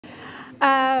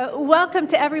Welcome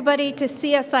to everybody to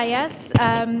CSIS.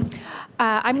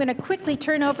 I'm going to quickly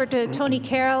turn over to Tony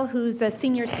Carroll, who's a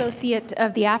Senior Associate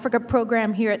of the Africa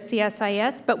Program here at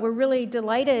CSIS, but we're really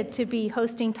delighted to be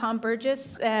hosting Tom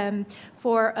Burgis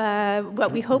for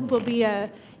what we hope will be an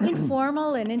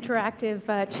informal and interactive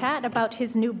chat about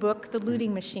his new book, The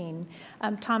Looting Machine.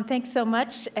 Tom, thanks so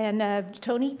much, and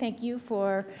Tony, thank you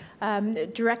for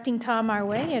directing Tom our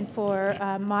way and for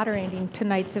moderating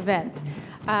tonight's event.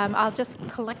 I'll just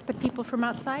collect the people from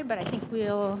outside, but I think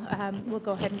we'll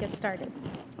go ahead and get started.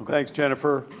 Thanks,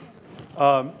 Jennifer.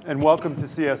 And welcome to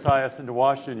CSIS and to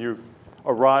Washington. You've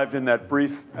arrived in that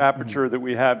brief aperture that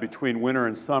we have between winter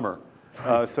and summer.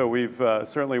 So we've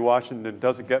certainly, Washington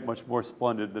doesn't get much more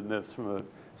splendid than this from a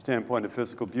standpoint of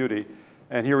physical beauty.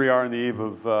 And here we are on the eve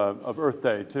of Earth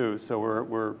Day, too. So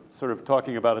we're sort of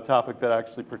talking about a topic that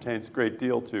actually pertains a great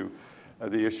deal to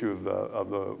the issue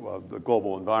of the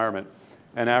global environment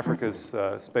and Africa's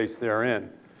space therein.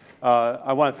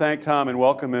 I want to thank Tom and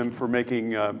welcome him for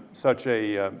making such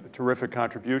a terrific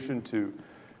contribution to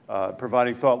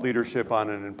providing thought leadership on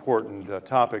an important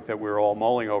topic that we're all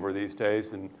mulling over these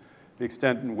days, and the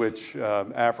extent in which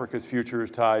Africa's future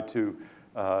is tied to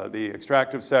the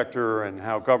extractive sector and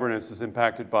how governance is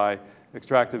impacted by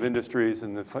extractive industries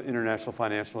and the international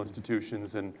financial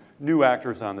institutions and new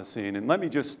actors on the scene. And let me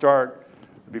just start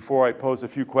before I pose a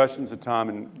few questions to Tom,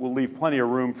 and we'll leave plenty of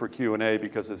room for Q&A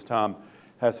because, as Tom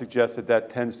has suggested, that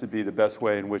tends to be the best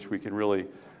way in which we can really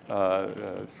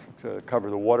cover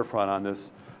the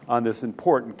waterfront on this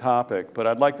important topic. But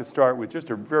I'd like to start with just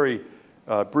a very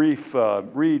brief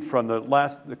read from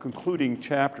the concluding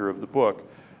chapter of the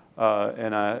book.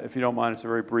 And if you don't mind, it's a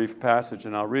very brief passage,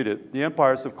 and I'll read it. The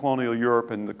empires of colonial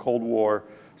Europe and the Cold War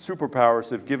superpowers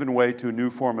have given way to a new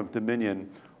form of dominion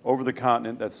over the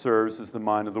continent that serves as the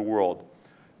mind of the world.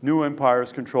 New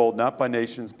empires controlled not by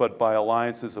nations, but by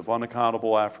alliances of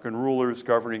unaccountable African rulers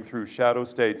governing through shadow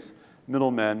states,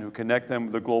 middlemen who connect them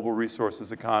with the global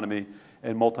resources economy,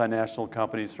 and multinational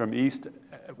companies from east,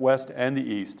 west, and the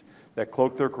east that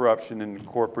cloak their corruption in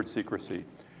corporate secrecy.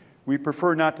 We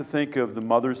prefer not to think of the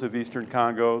mothers of Eastern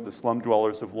Congo, the slum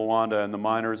dwellers of Luanda, and the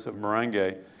miners of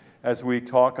Merengue as we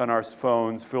talk on our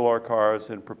phones, fill our cars,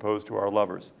 and propose to our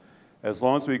lovers. As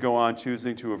long as we go on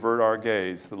choosing to avert our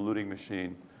gaze, the looting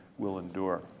machine will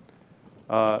endure.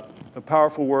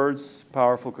 Powerful words,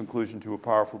 powerful conclusion to a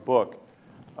powerful book.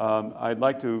 I'd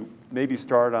like to maybe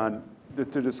start on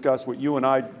to discuss what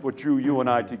drew you and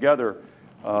I together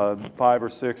 5 or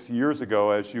 6 years ago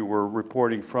as you were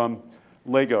reporting from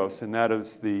Lagos, and that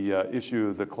is the issue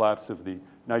of the collapse of the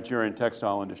Nigerian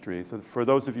textile industry. For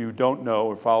those of you who don't know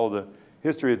or follow the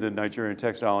history of the Nigerian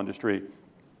textile industry,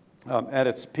 at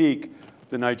its peak,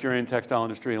 the Nigerian textile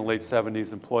industry in the late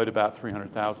 70s employed about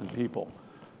 300,000 people.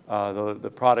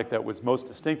 The product that was most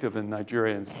distinctive in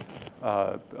Nigerians'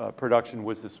 production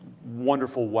was this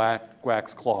wonderful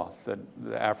wax cloth that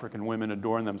the African women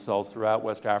adorned themselves throughout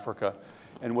West Africa,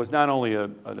 and was not only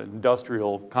an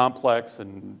industrial complex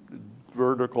and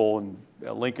vertical and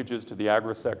linkages to the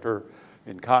agri-sector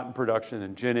in cotton production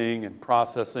and ginning and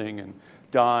processing and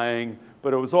dyeing,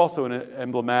 but it was also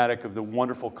emblematic of the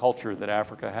wonderful culture that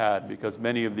Africa had, because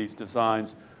many of these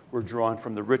designs were drawn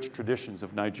from the rich traditions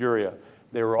of Nigeria.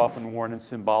 They were often worn in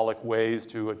symbolic ways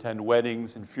to attend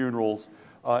weddings and funerals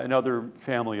and other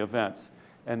family events.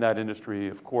 And that industry,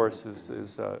 of course,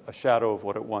 is a shadow of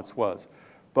what it once was.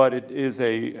 But it is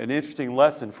an interesting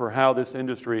lesson for how this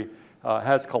industry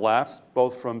has collapsed,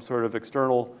 both from sort of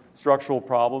external structural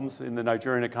problems in the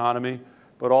Nigerian economy,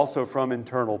 but also from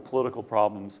internal political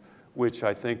problems, which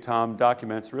I think Tom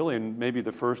documents really in maybe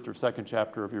the first or second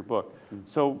chapter of your book.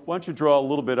 So why don't you draw a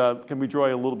little bit can we draw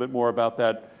a little bit more about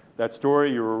that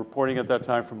story? You were reporting at that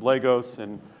time from Lagos,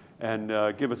 and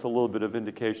give us a little bit of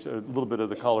indication, a little bit of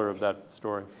the color of that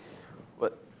story.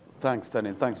 Well, thanks, Tony,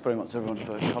 and thanks very much everyone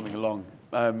for coming along.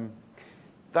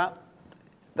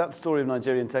 That story of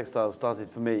Nigerian textiles started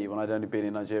for me when I'd only been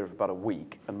in Nigeria for about a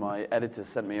week, and my editor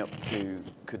sent me up to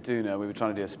Kaduna. We were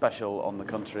trying to do a special on the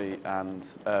country, and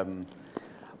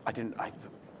I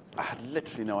had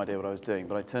literally no idea what I was doing,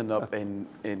 but I turned up in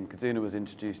Kaduna, was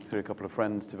introduced through a couple of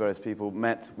friends to various people,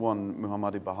 met one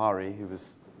Muhammadu Buhari, who was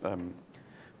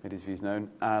made his views known,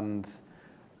 and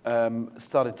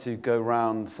started to go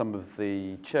around some of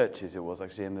the churches, it was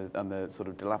actually, and the sort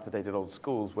of dilapidated old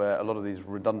schools where a lot of these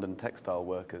redundant textile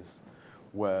workers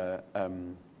were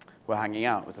hanging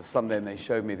out. It was a Sunday, and they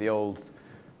showed me the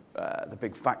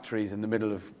big factories in the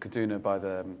middle of Kaduna by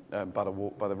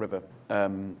the river,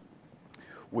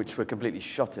 which were completely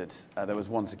shuttered. There was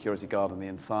one security guard on the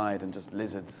inside and just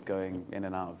lizards going in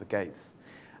and out of the gates.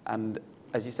 And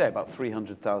as you say, about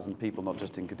 300,000 people, not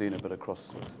just in Kaduna, but across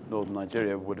northern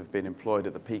Nigeria, would have been employed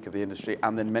at the peak of the industry,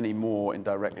 and then many more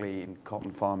indirectly in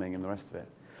cotton farming and the rest of it.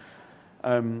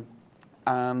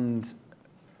 And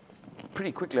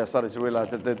pretty quickly I started to realize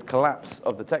that the collapse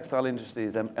of the textile industry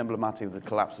is emblematic of the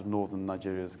collapse of northern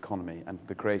Nigeria's economy and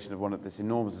the creation of this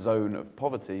enormous zone of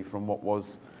poverty from what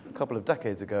was, a couple of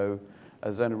decades ago,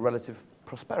 a zone of relative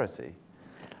prosperity.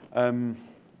 And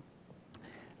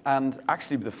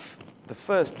actually the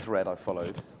first thread I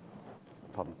followed,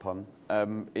 pardon the pun,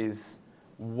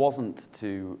 wasn't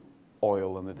to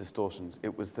oil and the distortions.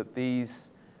 It was that these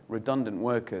redundant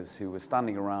workers who were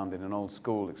standing around in an old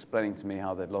school explaining to me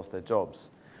how they'd lost their jobs.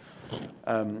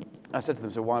 I said to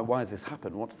them, so why has this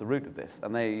happened? What's the root of this?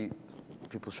 And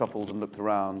people shuffled and looked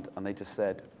around and they just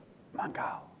said,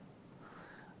 Mangal.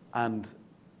 And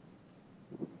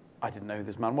I didn't know who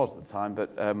this man was at the time,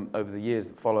 but over the years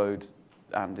that followed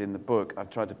and in the book, I've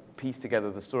tried to piece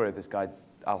together the story of this guy,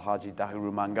 Alhaji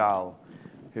Dahiru Mangal,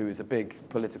 who is a big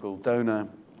political donor.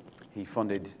 He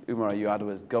funded Umar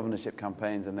Yar'Adua's governorship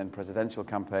campaigns and then presidential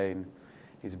campaign.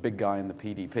 He's a big guy in the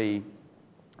PDP,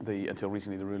 until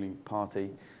recently the ruling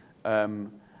party.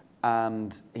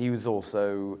 And he was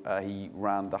also, he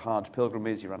ran the Hajj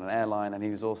pilgrimage, he ran an airline, and he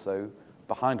was also,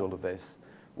 behind all of this,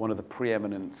 one of the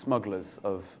preeminent smugglers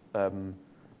of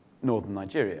northern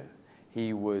Nigeria.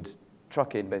 He would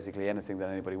truck in basically anything that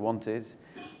anybody wanted.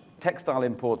 Textile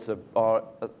imports are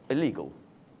illegal.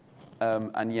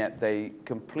 And yet they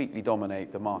completely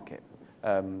dominate the market.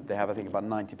 They have, I think, about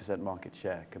 90% market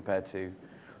share compared to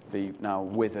the now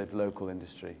withered local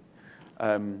industry.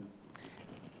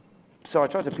 So I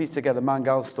tried to piece together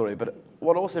Mangal's story, but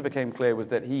what also became clear was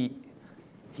that he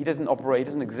doesn't operate, he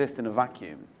doesn't exist in a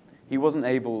vacuum. He wasn't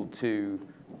able to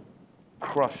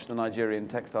crush the Nigerian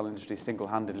textile industry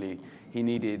single-handedly. He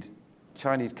needed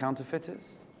Chinese counterfeiters.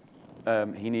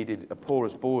 He needed a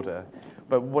porous border.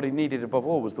 But what he needed above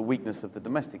all was the weakness of the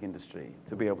domestic industry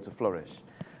to be able to flourish.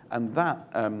 And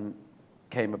that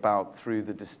came about through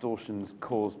the distortions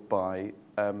caused by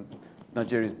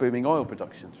Nigeria's booming oil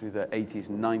production through the 80s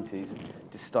and 90s.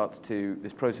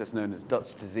 This process known as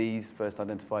Dutch disease, first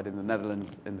identified in the Netherlands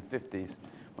in the 50s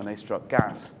when they struck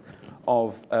gas,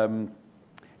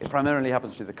 it primarily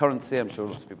happens through the currency. I'm sure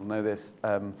lots of people know this.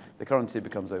 The currency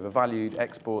becomes overvalued,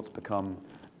 exports become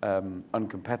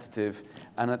uncompetitive,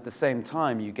 and at the same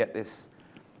time you get this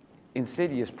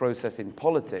insidious process in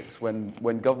politics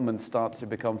when governments start to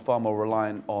become far more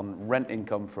reliant on rent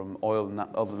income from oil and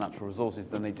other natural resources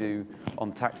than they do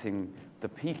on taxing the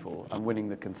people and winning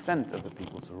the consent of the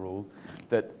people to rule,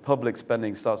 that public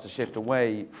spending starts to shift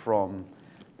away from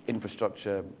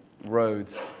infrastructure,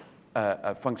 roads,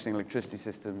 a functioning electricity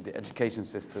system, the education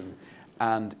system,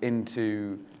 and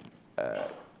into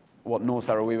what Noor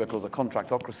Sarawiwa calls a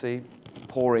contractocracy,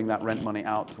 pouring that rent money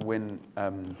out to win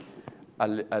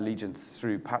allegiance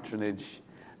through patronage,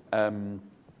 and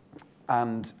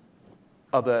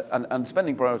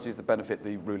spending priorities that benefit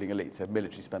the ruling elite. So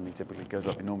military spending typically goes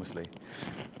up enormously.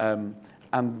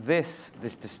 And this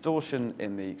distortion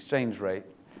in the exchange rate,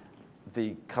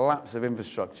 the collapse of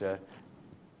infrastructure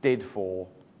did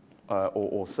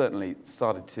or certainly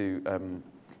started to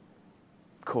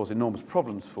cause enormous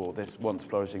problems for this once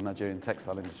flourishing Nigerian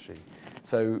textile industry.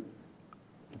 So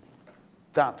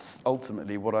that's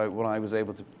ultimately what I was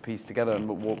able to piece together and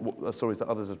what the stories that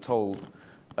others have told.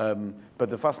 But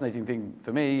the fascinating thing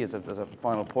for me as a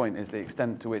final point is the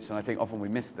extent to which, and I think often we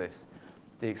miss this,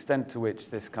 the extent to which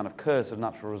this kind of curse of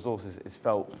natural resources is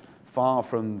felt far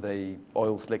from the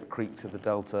oil slick creeks of the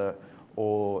Delta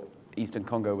or Eastern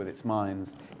Congo with its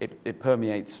mines. It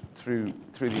permeates through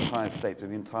the entire state, through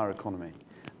the entire economy.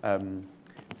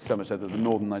 So much so that the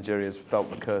northern Nigeria has felt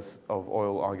the curse of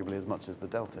oil arguably as much as the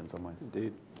Delta in some ways.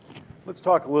 Indeed. Let's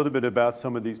talk a little bit about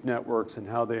some of these networks and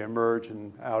how they emerge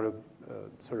and out of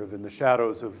sort of in the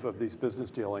shadows of these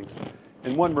business dealings.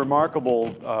 And one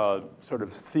remarkable sort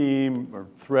of theme or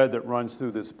thread that runs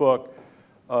through this book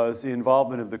is the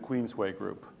involvement of the Queensway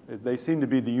Group. They seem to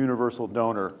be the universal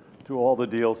donor to all the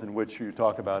deals in which you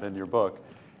talk about in your book.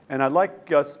 And I'd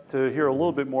like us to hear a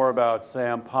little bit more about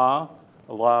Sam Pa,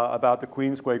 about the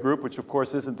Queensway Group, which of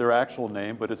course isn't their actual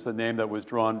name, but it's the name that was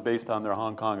drawn based on their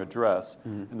Hong Kong address,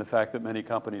 and the fact that many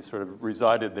companies sort of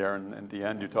resided there, and at the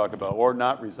end you talk about, or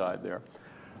not reside there.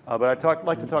 But I'd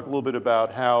like to talk a little bit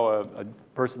about how a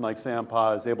person like Sam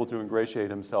Pa is able to ingratiate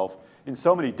himself in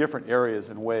so many different areas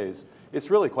and ways. It's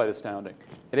really quite astounding.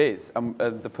 It is.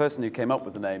 The person who came up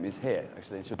with the name is here,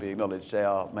 actually. It should be acknowledged,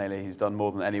 J.R. Maley, who's done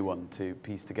more than anyone to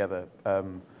piece together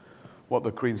what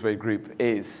the Queensway Group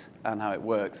is and how it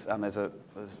works. And there's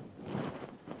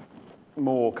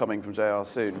more coming from JR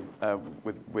soon, to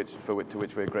which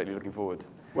we're greatly looking forward.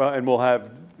 Well, and we'll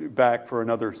have back for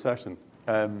another session.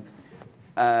 So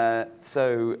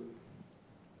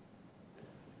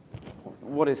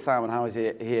what is Sam and how is he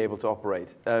able to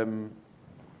operate?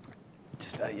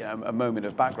 Just a moment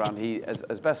of background. He,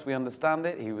 as best we understand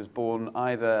it, he was born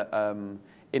either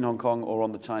in Hong Kong or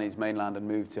on the Chinese mainland and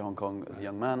moved to Hong Kong as a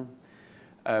young man.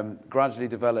 Gradually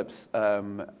develops,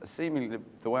 seemingly,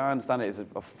 the way I understand it, is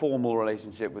a formal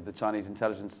relationship with the Chinese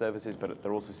intelligence services, but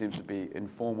there also seems to be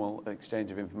informal exchange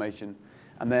of information.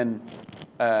 And then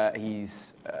he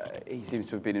seems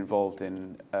to have been involved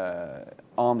in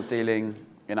arms dealing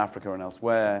in Africa and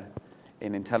elsewhere,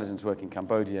 in intelligence work in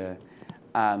Cambodia,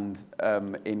 and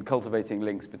in cultivating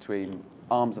links between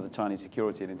arms of the Chinese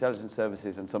security and intelligence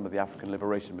services and some of the African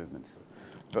liberation movements,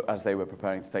 but as they were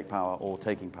preparing to take power or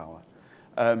taking power.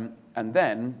 And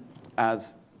then,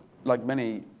 as like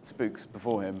many spooks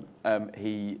before him,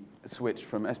 he switched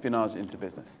from espionage into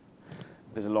business.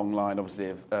 There's a long line, obviously,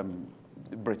 of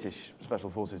British Special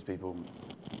Forces people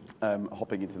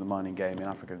hopping into the mining game in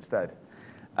Africa instead.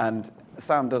 And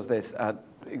Sam does this at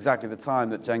exactly the time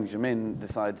that Jiang Zemin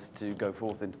decides to go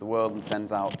forth into the world and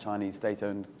sends out Chinese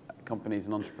state-owned companies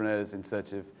and entrepreneurs in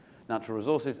search of natural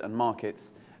resources and markets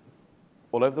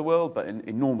all over the world, but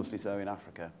enormously so in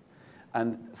Africa.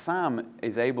 And Sam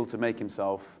is able to make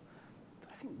himself,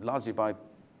 I think largely by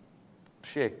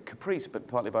sheer caprice, but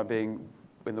partly by being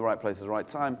in the right place at the right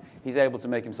time, he's able to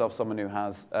make himself someone who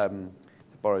has, to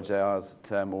borrow JR's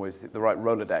term, always the right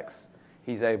Rolodex.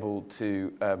 He's able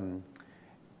to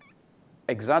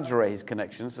exaggerate his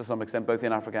connections to some extent, both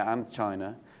in Africa and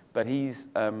China, but he's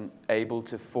able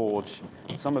to forge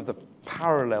some of the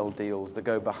parallel deals that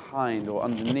go behind or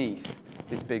underneath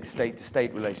this big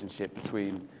state-to-state relationship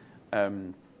between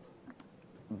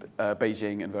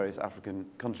Beijing and various African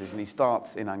countries. And he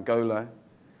starts in Angola,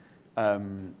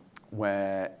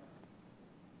 where,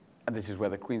 and this is where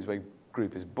the Queensway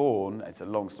Group is born. It's a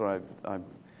long story. I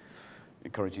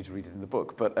encourage you to read it in the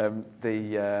book. But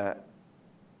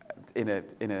in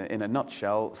a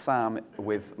nutshell, Sam,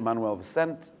 with Manuel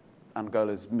Vicente,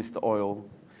 Angola's Mr. Oil,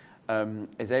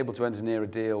 is able to engineer a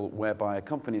deal whereby a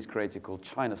company is created called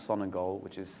China Sonangol,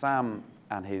 which is Sam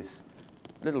and his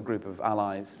little group of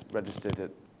allies registered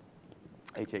at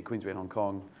 88 Queensway in Hong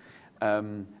Kong,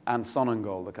 and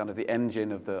Sonangol, the kind of the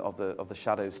engine of the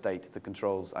shadow state that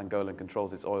controls Angola and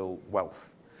controls its oil wealth.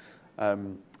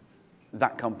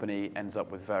 That company ends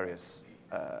up with various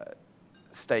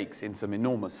stakes in some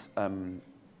enormous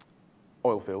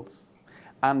oil fields.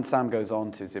 And Sam goes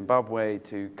on to Zimbabwe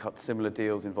to cut similar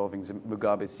deals involving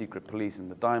Mugabe's secret police and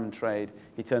the diamond trade.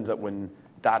 He turns up when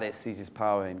Dadis seizes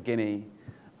power in Guinea.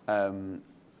 I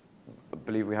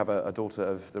believe we have a daughter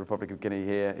of the Republic of Guinea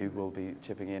here who will be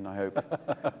chipping in, I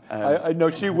hope. I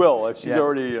know she will, if she's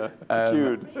already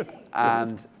queued.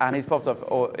 And he's popped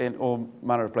up in all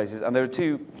manner of places. And there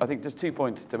are I think just 2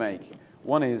 points to make.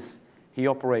 One is he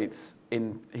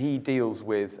deals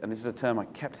with, and this is a term I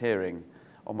kept hearing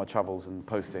on my travels and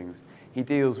postings, he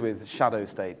deals with shadow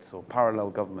states or parallel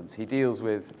governments. He deals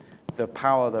with the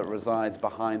power that resides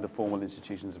behind the formal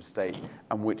institutions of state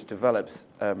and which develops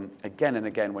again and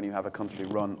again when you have a country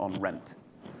run on rent,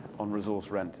 on resource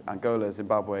rent. Angola,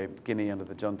 Zimbabwe, Guinea under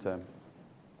the junta.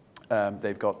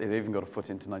 They've even got a foot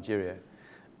into Nigeria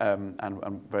and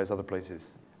various other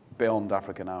places beyond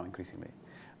Africa now increasingly.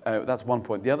 That's one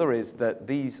point. The other is that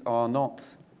these are not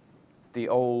the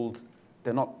old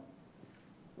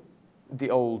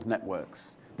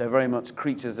networks. They're very much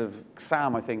creatures of,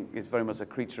 Sam, I think, is very much a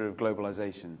creature of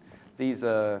globalization. These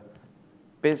are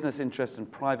business interests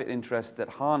and private interests that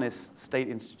harness state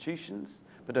institutions,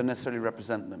 but don't necessarily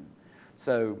represent them.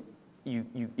 So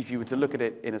if you were to look at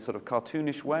it in a sort of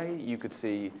cartoonish way, you could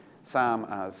see Sam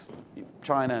as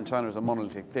China, and China as a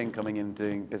monolithic thing, coming in and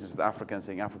doing business with Africa and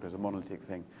seeing Africa as a monolithic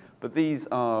thing. But these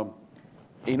are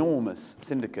enormous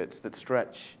syndicates that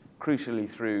stretch crucially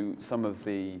through some of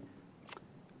the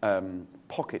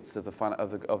pockets of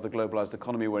the globalized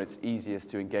economy where it's easiest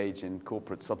to engage in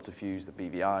corporate subterfuge, the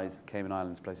BVIs, the Cayman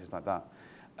Islands, places like that.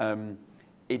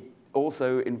 It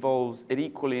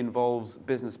equally involves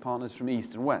business partners from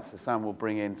East and West. So Sam will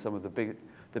bring in some of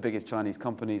the biggest Chinese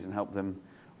companies and help them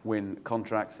win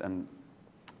contracts and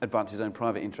advance his own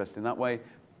private interests in that way.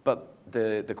 But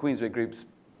the Queensway Group's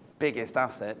biggest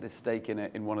asset, this stake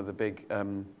in one of the big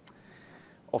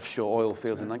offshore oil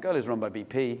fields in Angola, is run by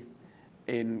BP.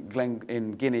 In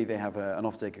Guinea, they have an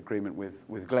offtake agreement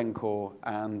with Glencore,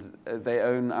 and they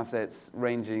own assets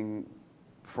ranging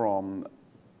from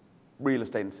real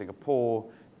estate in Singapore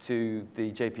to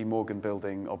the JP Morgan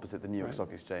building opposite the New York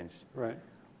Stock Exchange. Right.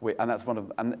 And that's one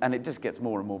of, and it just gets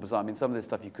more and more bizarre. I mean, some of this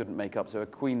stuff you couldn't make up. So a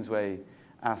Queensway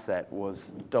asset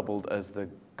was doubled as the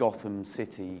Gotham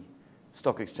City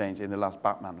Stock Exchange in the last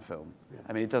Batman film. Yeah.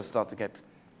 I mean, it does start to get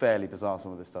fairly bizarre,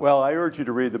 some of this stuff. Well, I urge you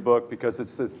to read the book because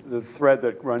it's the thread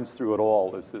that runs through it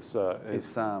all is this. Is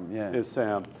Sam, yeah. Is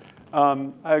Sam.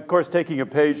 Of course, taking a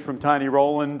page from Tiny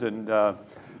Rowland and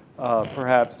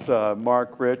perhaps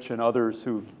Mark Rich and others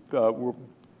who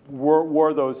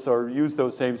wore those or used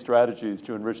those same strategies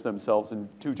to enrich themselves in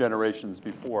 2 generations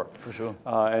before. For sure.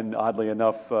 And oddly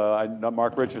enough,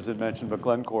 Mark Richards had mentioned, but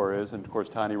Glencore is, and of course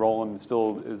Tiny Rowland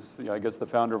still is, I guess, the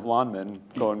founder of Lawnmen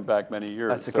going back many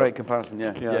years. That's a great comparison,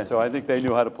 yeah. Yeah. So I think they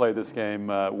knew how to play this game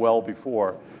well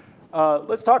before.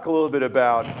 Let's talk a little bit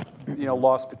about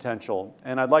lost potential,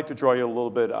 and I'd like to draw you a little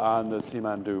bit on the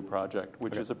Simandou project,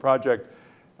 which is a project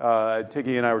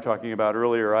Tiggy and I were talking about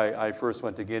earlier. I first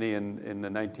went to Guinea in the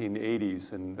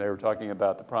 1980s, and they were talking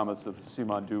about the promise of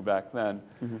Simandou back then.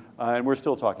 Mm-hmm. And we're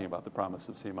still talking about the promise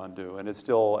of Simandou, and it's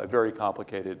still a very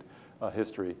complicated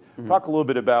history. Mm-hmm. Talk a little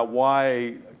bit about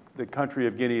why the country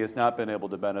of Guinea has not been able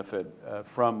to benefit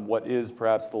from what is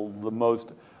perhaps the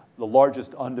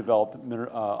largest undeveloped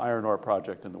iron ore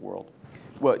project in the world.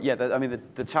 Well, yeah, I mean,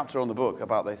 the chapter on the book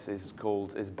about this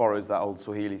borrows that old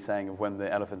Swahili saying of when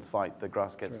the elephants fight, the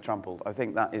grass gets trampled. I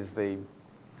think that is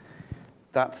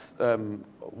that's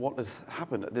what has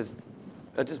happened.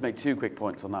 I'll just make 2 quick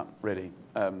points on that, really,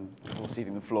 before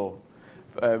ceding the floor.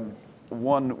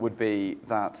 One would be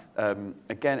that,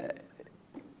 again,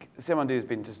 Simandou has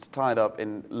been just tied up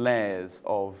in layers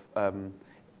of,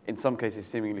 in some cases,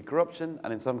 seemingly corruption,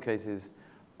 and in some cases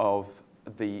of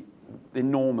the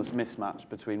enormous mismatch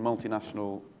between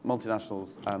multinationals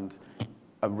and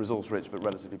a resource-rich but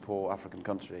relatively poor African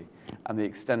country, and the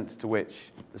extent to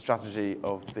which the strategy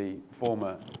of the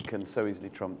former can so easily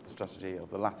trump the strategy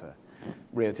of the latter.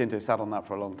 Rio Tinto sat on that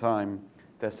for a long time.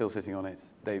 They're still sitting on it.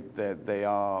 They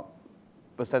are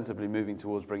ostensibly moving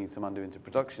towards bringing Simandou into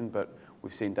production, but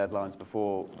we've seen deadlines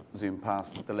before Zoom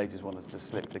passed. The latest one has just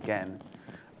slipped again.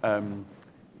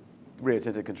 Rio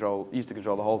Tinto used to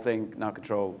control the whole thing, now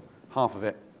control half of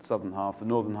it, southern half. The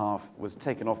northern half was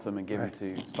taken off them and given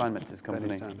to Steinmetz's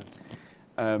company.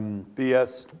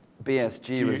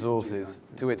 BSG Resources,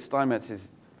 to which Steinmetz is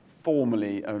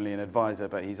formally only an advisor,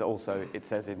 but he's also, it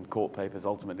says in court papers,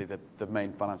 ultimately the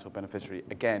main financial beneficiary,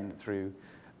 again, through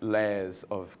layers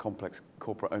of complex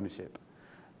corporate ownership.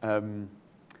 And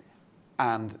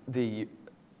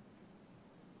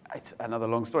it's another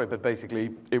long story, but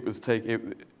basically it was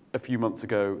a few months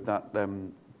ago that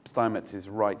Steinmetz's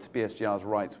rights, BSGR's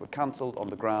rights, were cancelled on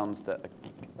the grounds that a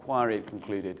inquiry had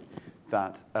concluded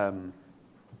that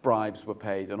bribes were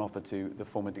paid and offered to the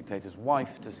former dictator's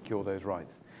wife to secure those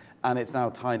rights. And it's now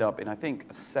tied up in, I think,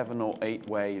 a 7 or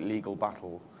 8-way legal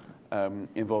battle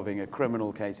involving a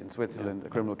criminal case in Switzerland, a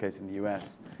criminal case in the US,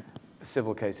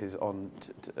 civil cases on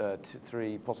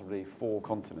 3, possibly 4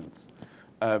 continents.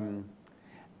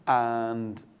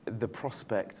 And the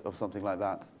prospect of something like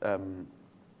that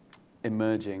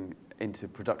emerging into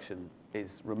production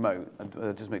is remote. And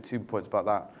I'll just make 2 points about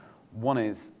that. One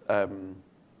is the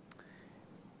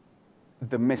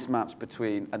mismatch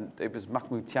between, and it was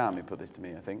Mahmoud Thiam who put this to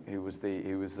me, I think, who was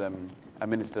a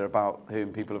minister about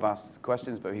whom people have asked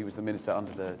questions, but he was the minister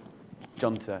under the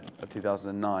junta of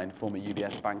 2009, former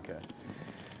UBS banker.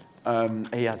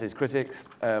 He has his critics,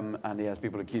 and he has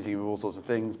people accusing him of all sorts of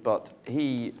things, but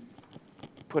he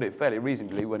put it fairly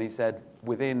reasonably when he said,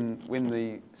 when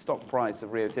the stock price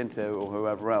of Rio Tinto or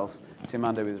whoever else,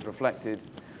 Simandou is reflected,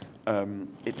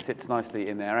 it sits nicely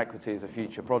in their equity as a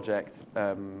future project,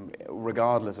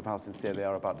 regardless of how sincere they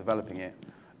are about developing it.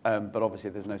 But obviously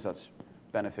there's no such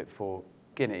benefit for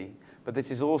Guinea. But this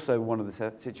is also one of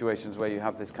the situations where you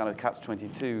have this kind of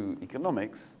catch-22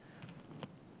 economics.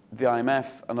 The IMF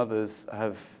and others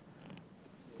have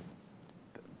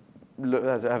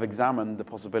examined the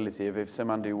possibility of if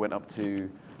Simandou went up to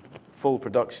full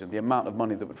production, the amount of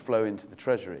money that would flow into the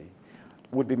treasury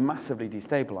would be massively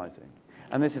destabilizing.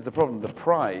 And this is the problem. The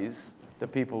prize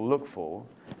that people look for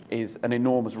is an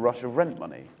enormous rush of rent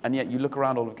money. And yet you look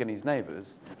around all of Guinea's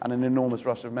neighbors, and an enormous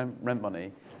rush of rent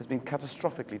money has been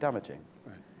catastrophically damaging.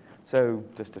 Right. So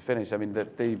just to finish, I mean,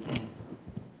 the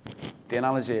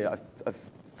analogy I've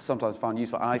sometimes found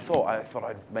useful, and I thought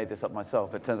I'd made this up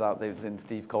myself, but it turns out it was in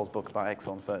Steve Cole's book about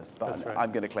Exxon first, but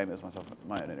I'm going to claim it as myself,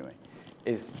 my own anyway.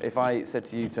 If I said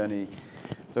to you, Tony,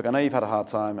 look, I know you've had a hard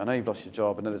time, I know you've lost your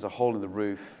job, I know there's a hole in the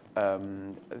roof,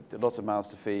 lots of mouths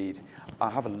to feed, I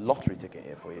have a lottery ticket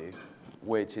here for you,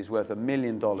 which is worth $1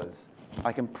 million.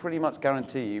 I can pretty much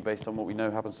guarantee you, based on what we know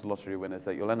happens to lottery winners,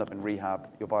 that you'll end up in rehab,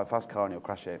 you'll buy a fast car and you'll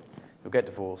crash it. you'll get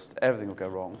divorced, everything will go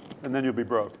wrong. And then you'll be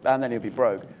broke. And then you'll be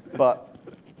broke. But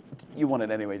you want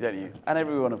it anyway, don't you? And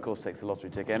everyone, of course, takes a lottery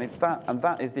ticket. And it's that, and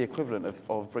that is the equivalent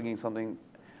of bringing something,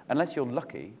 unless you're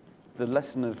lucky, the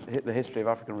lesson of the history of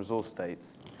African resource states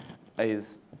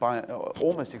is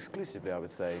almost exclusively, I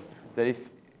would say, that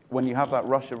when you have that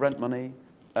rush of rent money,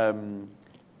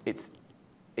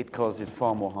 it causes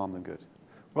far more harm than good.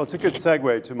 Well, it's a good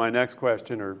segue to my next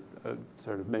question, or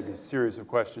sort of maybe a series of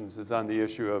questions, is on the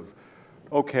issue of,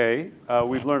 okay,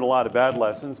 we've learned a lot of bad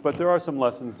lessons, but there are some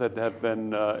lessons that have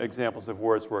been examples of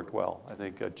where it's worked well. I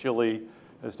think Chile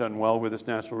has done well with its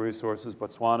natural resources.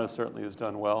 Botswana certainly has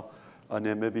done well.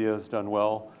 Namibia has done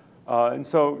well. And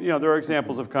so, there are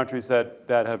examples of countries that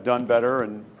have done better,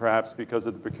 and perhaps because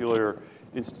of the peculiar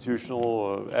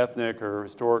institutional, ethnic, or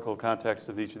historical context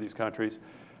of each of these countries.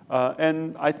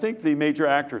 And I think the major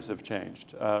actors have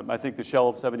changed. I think the Shell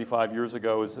of 75 years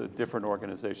ago is a different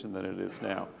organization than it is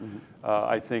now. Mm-hmm.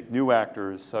 I think new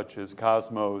actors such as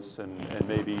Cosmos and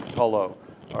maybe Tullow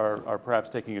are perhaps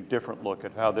taking a different look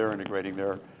at how they're integrating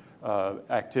their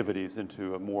activities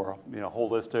into a more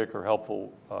holistic or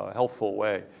healthful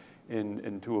way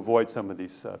and to avoid some of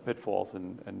these pitfalls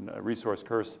and resource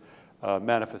curse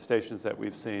manifestations that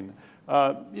we've seen.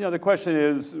 The question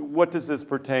is, what does this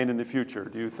pertain in the future?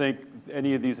 Do you think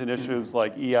any of these initiatives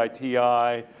like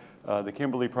EITI, the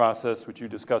Kimberley process, which you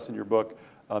discuss in your book,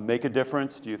 make a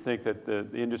difference? Do you think that the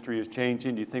industry is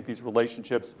changing? Do you think these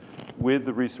relationships with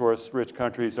the resource-rich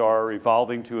countries are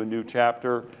evolving to a new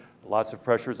chapter? Lots of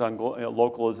pressures on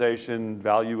localization,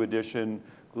 value addition,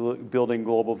 building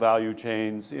global value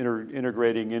chains,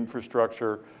 integrating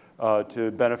infrastructure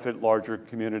to benefit larger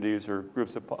communities or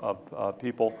groups of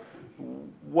people.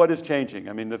 What is changing?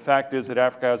 I mean, the fact is that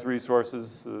Africa has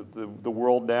resources. The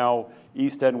world now,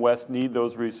 East and West, need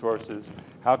those resources.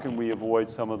 How can we avoid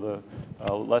some of the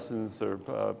lessons or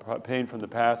pain from the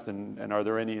past? And are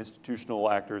there any institutional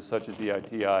actors such as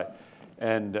EITI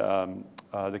and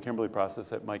the Kimberley process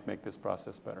that might make this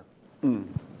process better?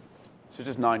 So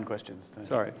just 9 questions.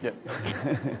 Sorry. Yeah.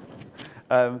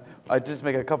 I'd just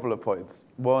make a couple of points.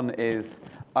 One is,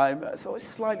 I'm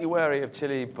slightly wary of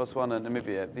Chile, Botswana, and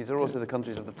Namibia. These are also the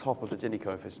countries at the top of the Gini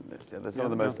coefficient list. Yeah, they're some of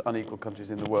the most unequal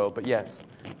countries in the world, but yes,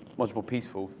 much more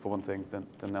peaceful, for one thing,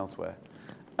 than elsewhere.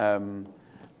 On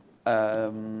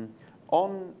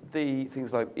the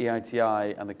things like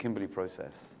EITI and the Kimberley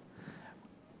process,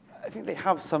 I think they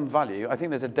have some value. I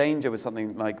think there's a danger with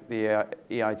something like the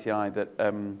EITI that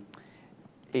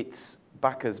its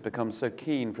backers become so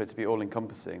keen for it to be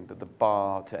all-encompassing that the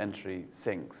bar to entry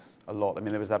sinks a lot. I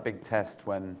mean, there was that big test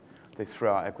when they threw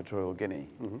out Equatorial Guinea.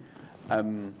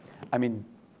 Mm-hmm. I mean,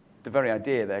 the very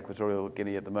idea that Equatorial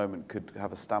Guinea at the moment could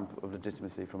have a stamp of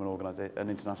legitimacy from an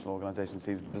international organization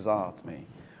seems bizarre to me.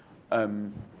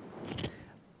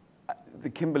 The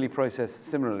Kimberley process,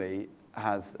 similarly,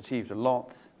 has achieved a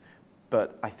lot,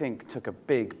 but I think took a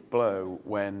big blow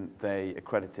when they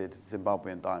accredited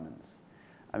Zimbabwean diamonds.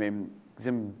 I mean,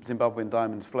 Zimbabwean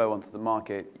diamonds flow onto the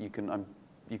market. You can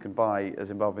buy a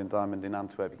Zimbabwean diamond in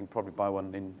Antwerp. You can probably buy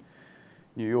one in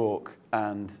New York.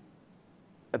 And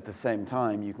at the same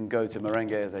time, you can go to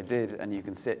Merengue, as I did, and you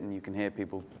can sit and you can hear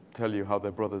people tell you how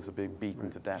their brothers are being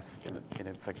beaten to death in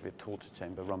effectively a torture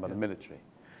chamber run by the military.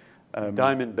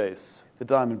 Diamond base. The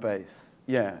diamond base.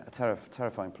 Yeah, a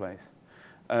terrifying place.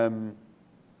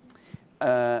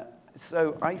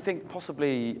 So I think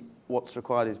possibly what's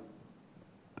required is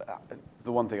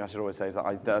the one thing I should always say is that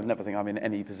I never think I'm in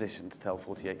any position to tell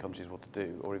 48 countries what to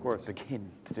do, or even to begin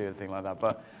to do anything like that.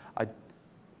 But I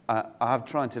have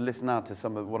tried to listen out to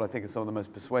some of what I think are some of the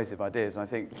most persuasive ideas. And I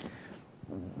think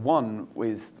one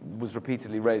was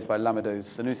repeatedly raised by Lamido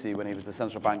Sanusi when he was the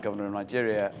central bank governor of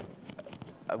Nigeria,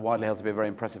 widely held to be a very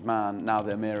impressive man, now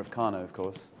the Emir of Kano, of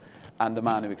course, and the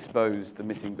man who exposed the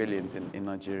missing billions in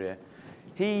Nigeria.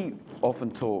 He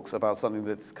often talks about something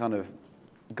that's kind of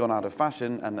gone out of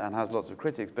fashion and has lots of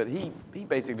critics, but he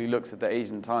basically looks at the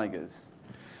Asian tigers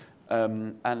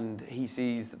and he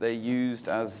sees that they used,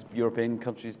 as European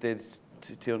countries did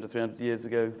 200, 300 years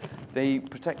ago, they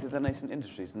protected their nascent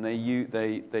industries, and they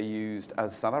used,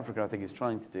 as South Africa I think is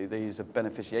trying to do, they used a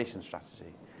beneficiation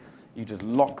strategy. You just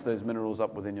lock those minerals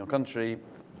up within your country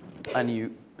and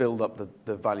you build up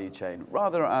the value chain,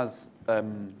 rather as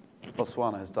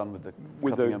Botswana has done with the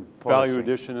cutting and polishing. Value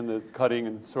addition and the cutting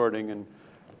and sorting and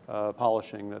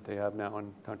polishing that they have now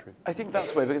in country. I think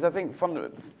that's way, because I think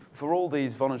for all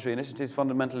these voluntary initiatives,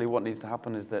 fundamentally what needs to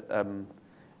happen is that,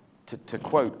 to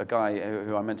quote a guy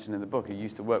who I mentioned in the book, who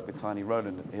used to work with Tiny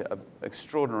Rowland, an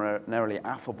extraordinarily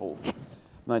affable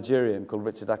Nigerian called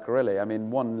Richard Akerele. I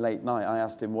mean, one late night I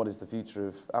asked him, what is the future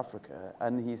of Africa?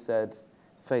 And he said,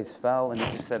 face fell, and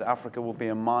he just said Africa will be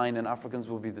a mine and Africans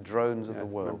will be the drones of the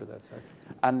world. I remember that section.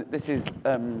 And this is,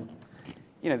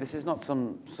 this is not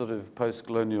some sort of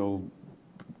post-colonial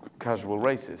casual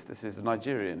racist. This is a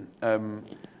Nigerian,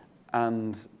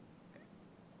 and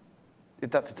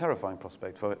that's a terrifying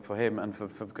prospect for him and for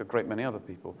a great many other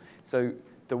people. So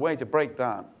the way to break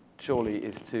that, surely,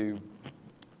 is to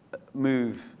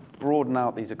broaden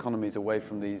out these economies away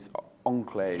from these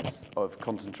enclaves of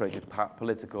concentrated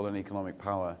political and economic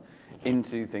power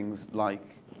into things like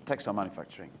textile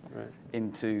manufacturing, right,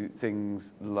 into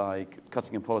things like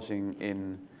cutting and polishing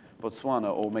in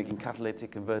Botswana, or making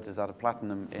catalytic converters out of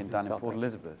platinum down in Port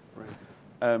Elizabeth. Right.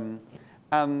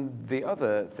 And the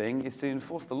other thing is to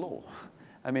enforce the law.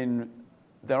 I mean,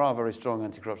 there are very strong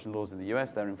anti-corruption laws in the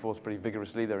US. They're enforced pretty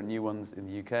vigorously. There are new ones in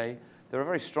the UK. There are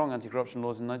very strong anti-corruption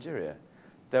laws in Nigeria.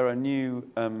 There are new,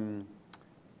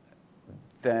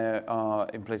 there are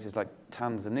in places like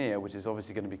Tanzania, which is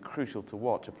obviously going to be crucial to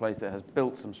watch, a place that has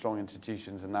built some strong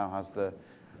institutions and now has the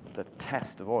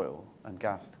test of oil and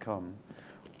gas to come.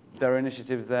 There are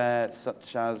initiatives there,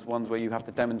 such as ones where you have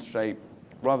to demonstrate,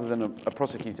 rather than a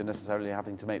prosecutor necessarily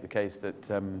having to make the case that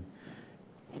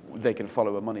they can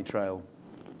follow a money trail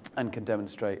and can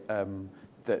demonstrate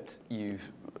that you've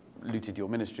looted your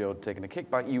ministry or taken a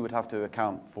kickback, you would have to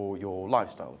account for your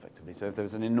lifestyle, effectively. So if there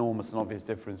was an enormous and obvious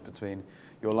difference between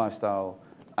your lifestyle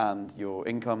and your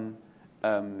income,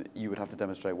 you would have to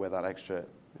demonstrate where that extra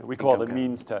we call it a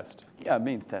means test. Yeah, a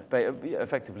means test, but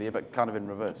effectively, but kind of in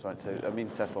reverse, right? So a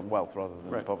means test on wealth rather than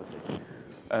right. poverty.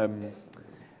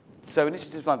 So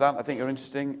initiatives like that, I think, are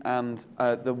interesting. And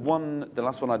the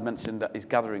last one I'd mentioned that is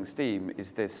gathering steam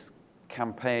is this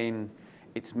campaign.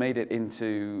 It's made it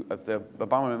into, the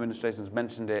Obama administration has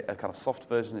mentioned it, a kind of soft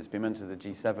version. It's been mentioned at the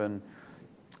G7.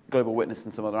 Global Witness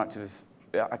and some other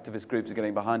activist groups are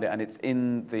getting behind it, and it's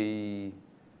in the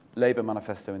Labour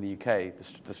manifesto in the UK,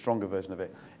 the stronger version of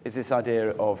it, is this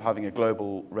idea of having a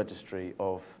global registry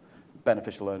of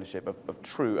beneficial ownership, of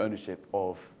true ownership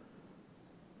of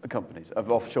companies, of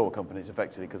offshore companies,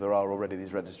 effectively, because there are already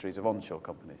these registries of onshore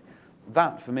companies.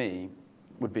 That, for me,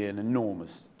 would be an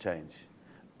enormous change,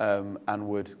 and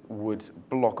would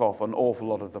block off an awful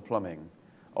lot of the plumbing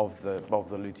of the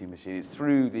looting machine. It's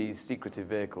through these secretive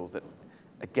vehicles that,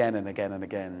 again and again and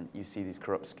again, you see these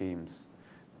corrupt schemes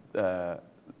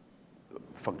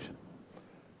function.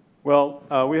 Well,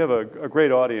 we have a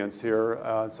great audience here,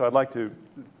 so I'd like to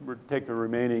take the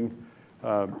remaining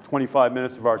 25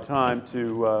 minutes of our time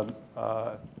to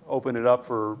open it up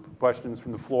for questions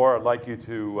from the floor. I'd like you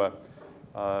to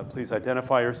please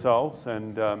identify yourselves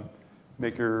and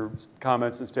make your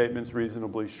comments and statements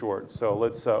reasonably short. So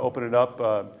let's open it up.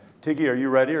 Tiggy, are you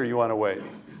ready, or you want to wait? I'm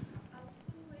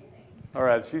still reading. All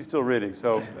right, she's still reading.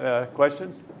 So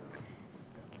questions?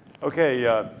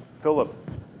 Okay, Philip.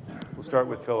 We'll start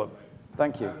with Philip.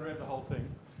 Thank you. I haven't read the whole thing.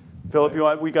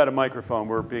 Philip, we got a microphone.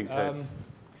 We're being taped.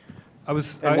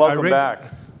 Welcome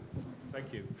back.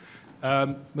 Thank you.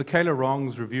 Michaela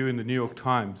Wrong's review in the New York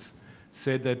Times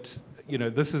said that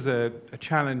this is a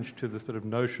challenge to the sort of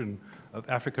notion of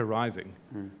Africa rising.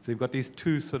 So you've got these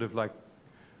two sort of like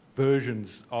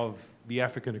versions of the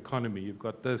African economy. You've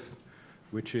got this,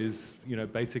 which is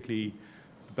basically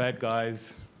bad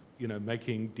guys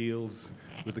making deals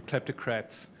with the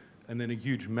kleptocrats, and then a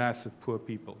huge mass of poor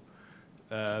people.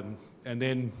 And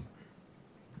then,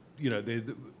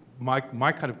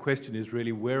 my kind of question is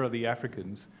really, where are the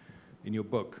Africans in your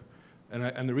book?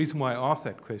 And the reason why I ask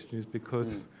that question is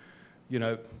because,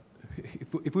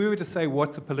 if we were to say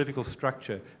what's a political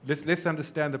structure, let's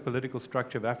understand the political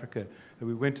structure of Africa, and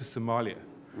we went to Somalia,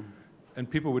 and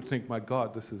people would think, my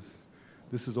God, this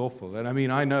is awful. And I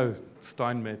mean, I know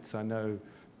Steinmetz, I know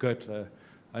Goethe,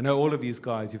 I know all of these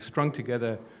guys. You've strung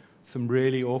together some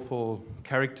really awful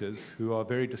characters who are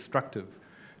very destructive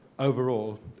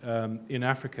overall in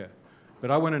Africa. But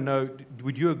I want to know,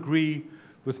 would you agree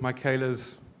with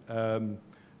Michaela's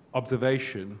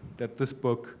observation that this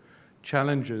book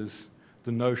challenges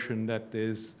the notion that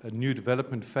there's a new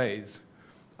development phase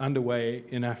underway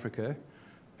in Africa?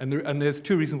 And there's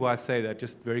two reasons why I say that,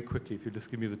 just very quickly, if you just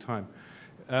give me the time.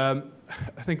 I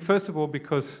think, first of all,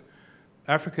 because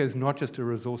Africa is not just a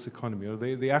resource economy. Or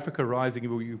the Africa rising,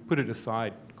 you put it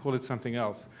aside, call it something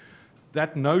else.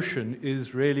 That notion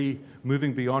is really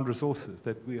moving beyond resources,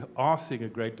 that we are seeing a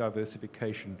great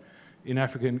diversification in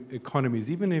African economies,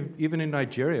 even in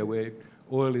Nigeria, where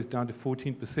oil is down to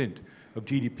 14% of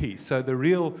GDP. So the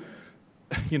real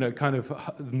kind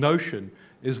of notion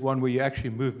is one where you actually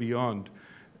move beyond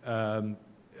the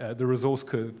resource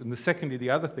curve. And secondly, the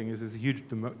other thing is there's a huge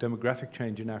demographic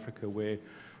change in Africa where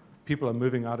people are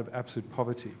moving out of absolute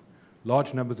poverty.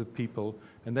 large numbers of people,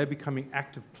 and they're becoming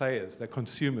active players. They're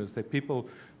consumers. They're people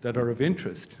that are of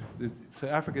interest. So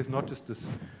Africa is not just this,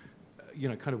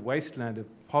 kind of wasteland of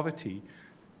poverty.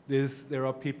 There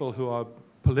are people who are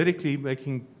politically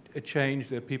making a change.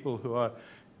 There are people who are,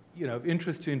 of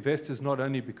interest to investors, not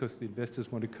only because the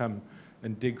investors want to come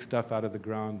and dig stuff out of the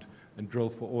ground and drill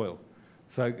for oil.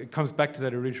 So it comes back to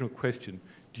that original question.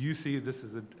 Do you see this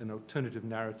as an alternative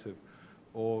narrative,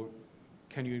 or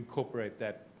can you incorporate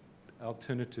that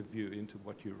alternative view into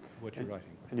what you're writing?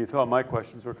 And you thought my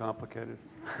questions were complicated?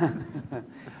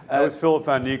 That was Philip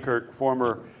van Niekerk,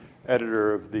 former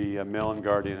editor of the Mail and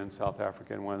Guardian in South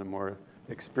Africa, and one of the more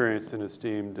experienced and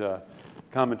esteemed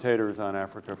commentators on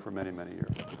Africa for many, many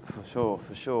years.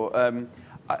 For sure.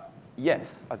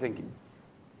 Yes, I think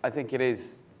it is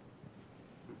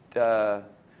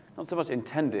not so much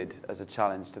intended as a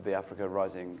challenge to the Africa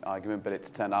Rising argument, but it's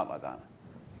turned out like that.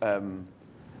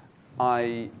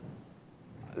 I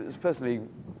was personally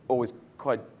always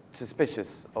quite suspicious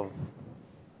of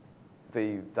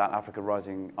that Africa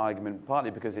Rising argument,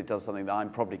 partly because it does something that I'm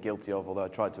probably guilty of, although I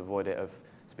tried to avoid it, of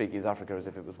speaking as Africa as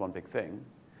if it was one big thing.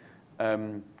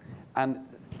 And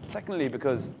secondly,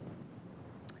 because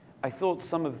I thought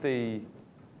some of the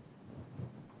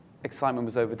excitement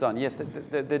was overdone. Yes,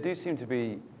 there does seem to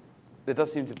be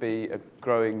a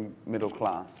growing middle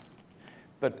class,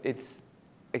 but it's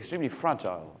extremely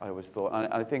fragile, I always thought. And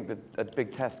I think that a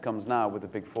big test comes now with the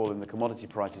big fall in the commodity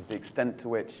prices, the extent to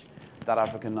which that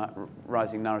African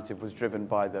rising narrative was driven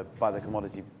by the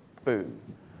commodity boom.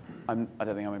 I don't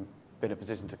think I'm in a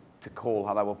position to call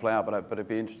how that will play out, but it'd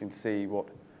be interesting to see what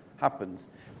happens.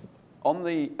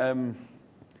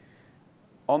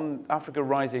 On Africa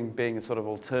Rising being a sort of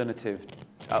alternative,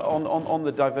 on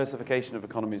the diversification of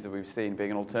economies that we've seen being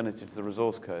an alternative to the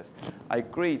resource curse, I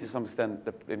agree to some extent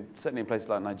that certainly in places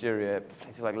like Nigeria,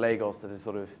 places like Lagos, that are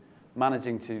sort of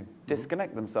managing to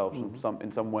disconnect themselves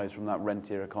in some ways from that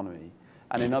rentier economy.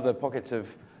 And in other pockets of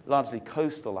largely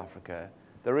coastal Africa,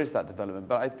 there is that development.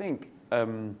 But I think,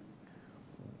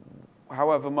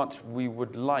 however much we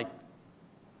would like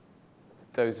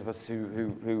those of us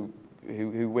who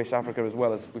wish Africa as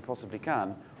well as we possibly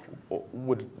can,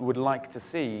 would like to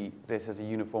see this as a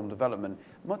uniform development.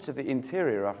 Much of the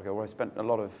interior of Africa, where I spent a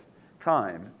lot of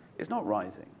time, is not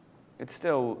rising. It's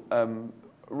still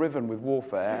riven with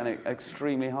warfare and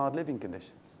extremely hard living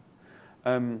conditions.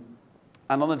 And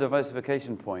on the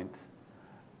diversification point,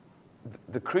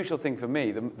 the crucial thing for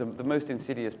me, the most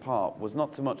insidious part, was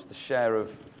not so much the share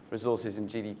of resources in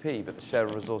GDP, but the share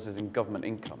of resources in government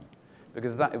income,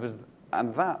 because that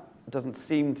doesn't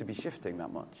seem to be shifting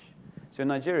that much. So in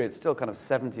Nigeria, it's still kind of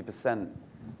 70%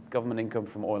 government income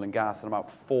from oil and gas and about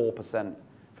 4%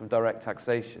 from direct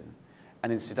taxation.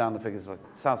 And in Sudan, the figures like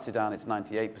South Sudan, it's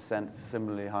 98%, it's a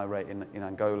similarly high rate in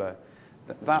Angola.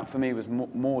 That for me was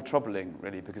more troubling,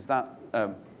 really, because that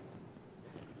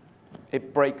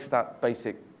it breaks that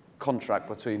basic contract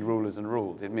between rulers and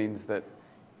ruled. It means that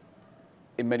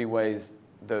in many ways,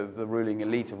 the ruling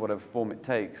elite of whatever form it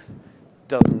takes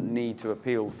doesn't need to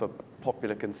appeal for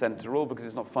popular consent to rule because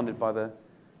it's not funded by the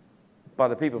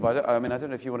people. But I don't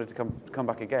know if you wanted to come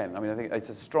back again. I mean, I think it's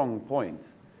a strong point.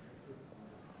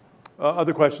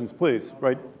 Other questions, please.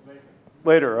 Right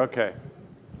later. Okay.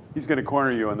 He's going to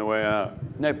corner you on the way out.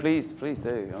 No, please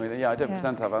do. I mean, yeah, I don't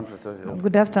pretend to have answers to it.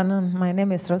 Good afternoon. My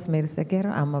name is Rosemary Segero.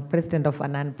 I'm a president of a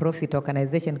non-profit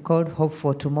organization called Hope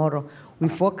for Tomorrow. We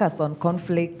focus on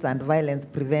conflicts and violence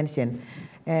prevention.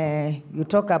 You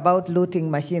talk about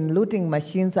looting machines. Looting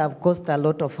machines have caused a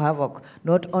lot of havoc,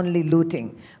 not only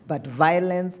looting, but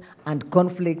violence and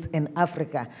conflicts in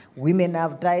Africa. Women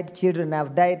have died, children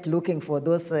have died looking for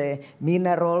those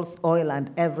minerals, oil,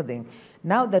 and everything.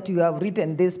 Now that you have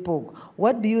written this book,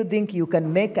 what do you think you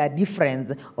can make a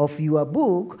difference of your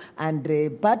book, and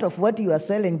part of what you are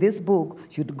selling this book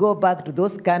should go back to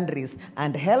those countries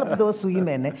and help those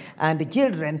women and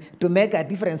children to make a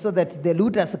difference so that the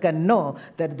looters can know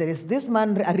that there is this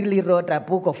man really wrote a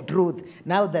book of truth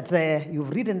now that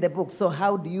you've written the book. So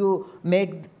how do you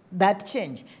make that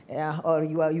change? Or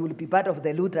you will be part of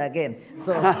the looter again.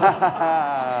 So,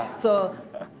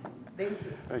 thank you.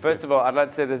 First of all, I'd like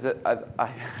to say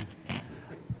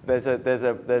there's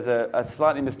a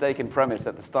slightly mistaken premise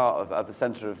at the start at the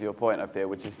center of your point up here,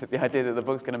 which is that the idea that the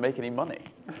book's going to make any money.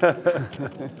 But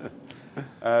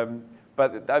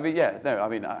I mean, yeah, no, I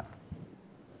mean,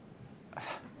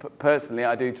 personally,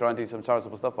 I do try and do some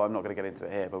charitable stuff, but I'm not going to get into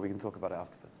it here. But we can talk about it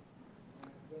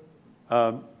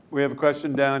afterwards. We have a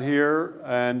question down here,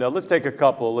 and let's take a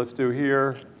couple. Let's do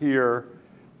here,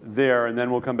 there, and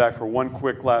then we'll come back for one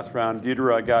quick last round.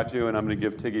 Dieter, I got you, and I'm going to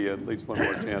give Tiggy at least one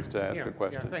more chance to ask a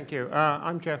question. Yeah, thank you.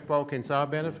 I'm Jeff Balkins. I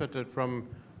benefited from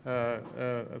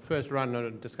a first run on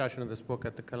a discussion of this book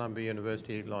at the Columbia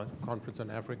University Conference on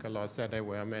Africa last Saturday,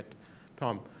 where I met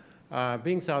Tom.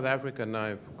 Being South African, I,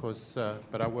 of course,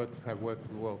 but have worked with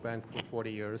the World Bank for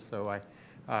 40 years, so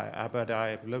but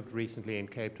I've lived recently in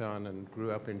Cape Town and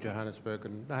grew up in Johannesburg,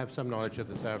 and I have some knowledge of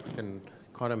the South African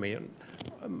economy. And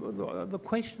the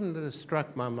question that has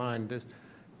struck my mind is,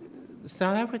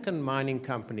 South African mining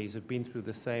companies have been through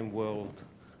the same world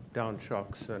down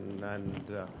shocks and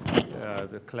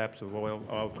the collapse of oil,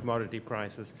 of commodity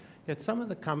prices. Yet some of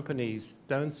the companies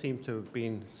don't seem to have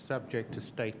been subject to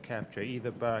state capture,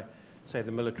 either by, say,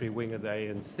 the military wing of the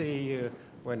ANC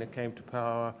when it came to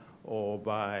power, or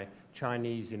by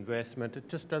Chinese investment. It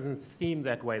just doesn't seem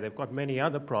that way. They've got many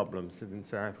other problems in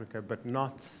South Africa, but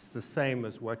not the same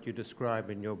as what you describe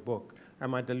in your book.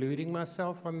 Am I deluding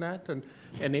myself on that? And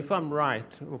if I'm right,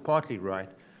 or partly right,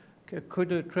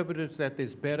 could attribute it that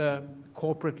there's better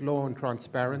corporate law and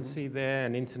transparency there,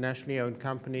 and internationally owned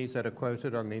companies that are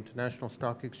quoted on the international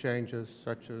stock exchanges,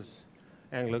 such as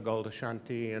AngloGold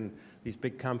Ashanti, and these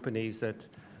big companies that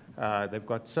they've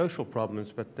got social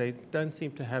problems, but they don't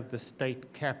seem to have the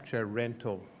state capture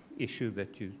rental issue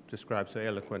that you describe so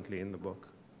eloquently in the book.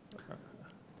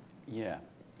 Yeah.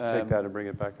 Take that and bring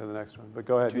it back to the next one. But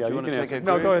go ahead. Do you want to take a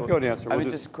No, go ahead. Go ahead and answer. I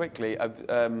mean, just quickly,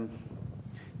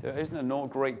 there isn't a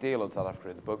great deal on South Africa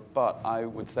in the book, but I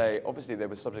would say, obviously, they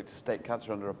were subject to state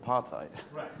capture under apartheid.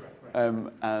 Right.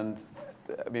 And, I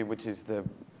mean, which is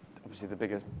obviously the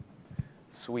biggest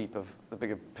sweep of the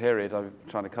bigger period I'm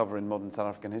trying to cover in modern South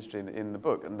African history in the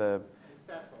book. And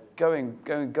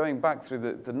going back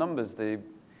through the numbers, the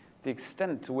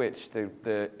extent to which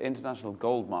the international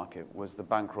gold market was the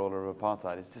bankroller of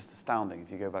apartheid is just astounding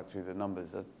if you go back through the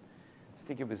numbers. I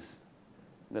think it was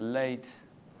the late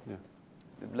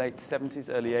 70s,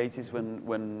 early 80s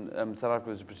when South Africa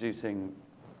was producing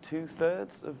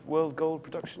 2/3 of world gold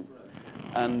production.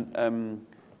 And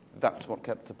that's what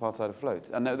kept apartheid afloat.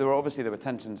 And there were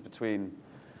tensions between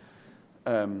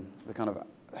the kind of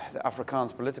the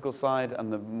Afrikaans political side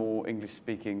and the more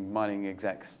English-speaking mining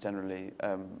execs generally,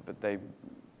 but they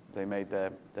made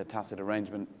their tacit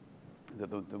arrangement that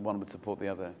the one would support the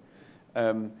other.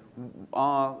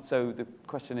 So the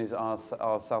question is, are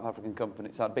South African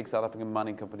companies, big South African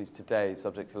mining companies today,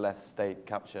 subject to less state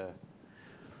capture?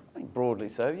 I think broadly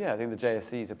so, yeah. I think the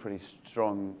JSE is a pretty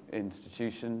strong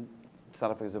institution.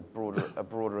 South Africa is a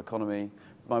broader economy.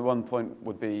 My one point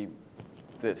would be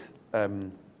that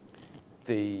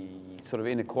the sort of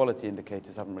inequality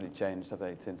indicators haven't really changed, have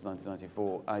they, since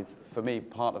 1994? For me,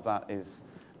 part of that is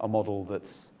a model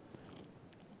that's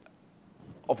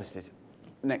obviously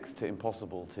next to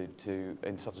impossible to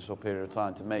in such a short period of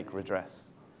time, to make redress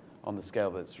on the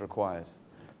scale that's required.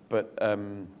 But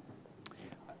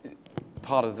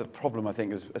part of the problem, I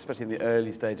think, is, especially in the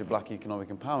early stage of black economic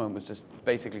empowerment, was just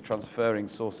basically transferring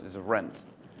sources of rent.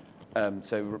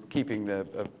 So keeping a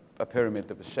pyramid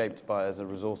that was shaped as a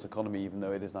resource economy, even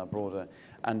though it is now broader,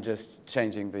 and just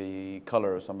changing the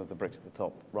color of some of the bricks at the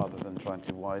top, rather than trying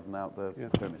to widen out the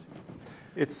pyramid.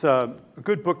 It's a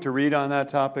good book to read on that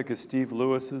topic is Steve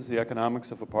Lewis's The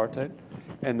Economics of Apartheid.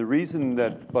 And the reason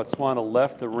that Botswana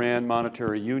left the Rand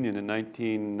Monetary Union in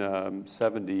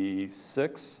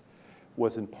 1976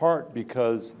 was in part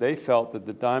because they felt that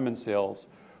the diamond sales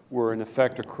were in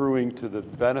effect accruing to the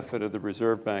benefit of the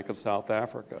Reserve Bank of South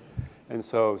Africa. And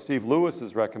so Steve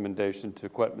Lewis's recommendation to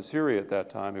Kwet Masiri at that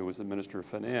time, who was the Minister of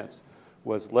Finance,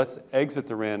 was let's exit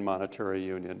the Rand Monetary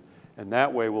Union, and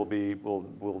that way we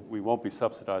won't be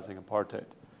subsidizing apartheid.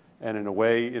 And in a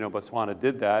way, Botswana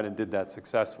did that and did that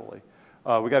successfully.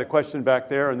 We got a question back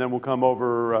there, and then we'll come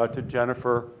over to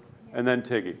Jennifer, and then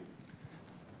Tiggy.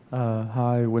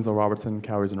 Hi, Winslow Robertson,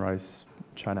 Cowries and Rice,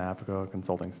 China, Africa,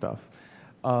 consulting stuff.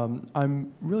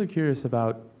 I'm really curious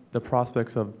about the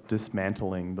prospects of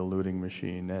dismantling the looting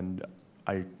machine, and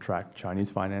I track Chinese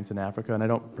finance in Africa, and I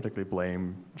don't particularly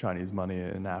blame Chinese money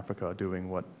in Africa doing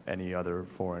what any other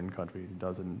foreign country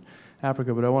does in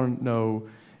Africa, but I want to know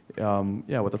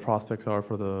what the prospects are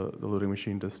for the looting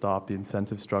machine to stop, the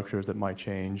incentive structures that might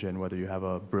change, and whether you have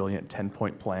a brilliant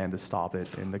 10-point plan to stop it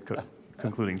in the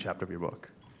concluding chapter of your book.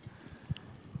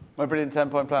 My brilliant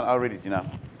 10-point plan, I'll read it to you now.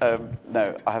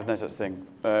 No, I have no such thing.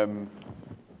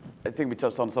 I think we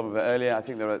touched on some of it earlier. I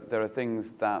think there are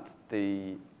things that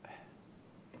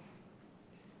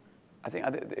I think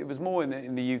it was more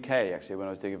in the UK, actually, when I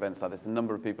was doing events like this, the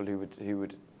number of people who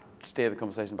would steer the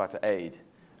conversation back to aid,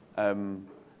 and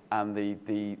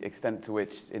the extent to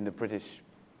which in the British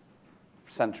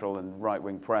central and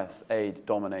right-wing press, aid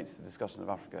dominates the discussion of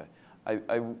Africa.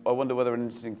 I wonder whether an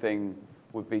interesting thing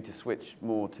would be to switch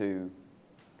more to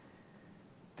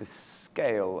the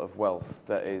scale of wealth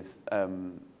that is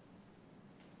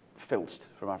filched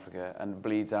from Africa and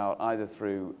bleeds out either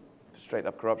through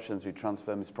straight-up corruption, through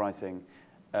transfer mispricing,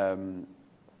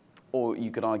 or you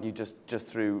could argue just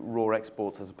through raw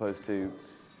exports as opposed to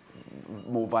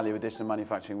more value addition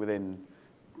manufacturing within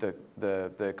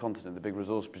the continent, the big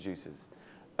resource producers.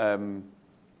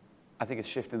 I think a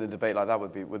shift in the debate like that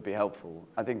would be helpful.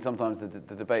 I think sometimes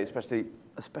the debate,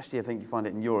 especially I think you find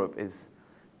it in Europe, is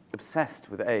obsessed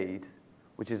with aid,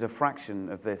 which is a fraction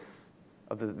of the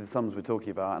sums we're talking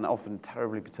about, and often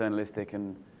terribly paternalistic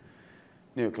and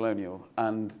neocolonial.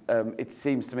 And it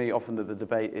seems to me often that the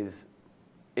debate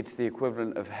it's the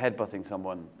equivalent of headbutting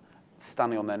someone,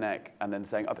 standing on their neck, and then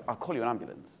saying, "I'll call you an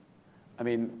ambulance." I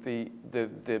mean,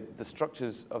 the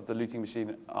structures of the looting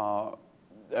machine are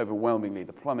overwhelmingly,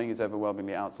 the plumbing is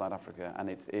overwhelmingly outside Africa, and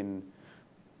it's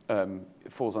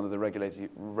it falls under the regulatory,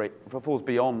 falls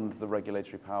beyond the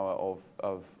regulatory power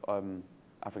of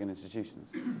African institutions.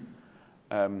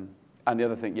 And the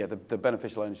other thing, the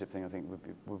beneficial ownership thing, I think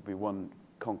would be one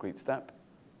concrete step,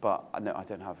 but no, I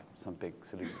don't have some big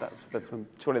solution.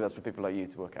 Surely that's for people like you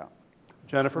to work out.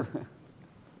 Jennifer?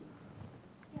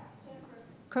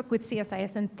 Cook with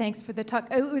CSIS, and thanks for the talk.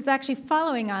 It was actually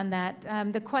following on that,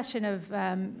 the question of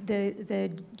the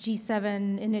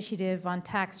G7 initiative on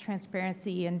tax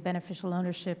transparency and beneficial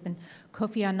ownership, and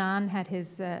Kofi Annan had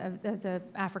his, the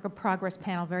Africa Progress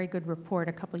Panel, very good report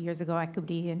a couple of years ago,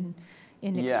 equity in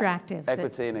extractives.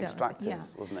 Equity in extractives,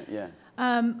 wasn't it? Yeah.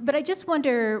 But I just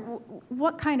wonder,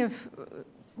 what kind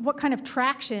of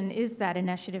traction is that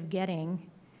initiative getting,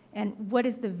 and what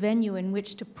is the venue in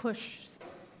which to push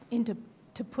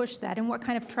that, and what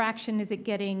kind of traction is it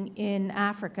getting in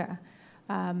Africa?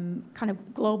 Kind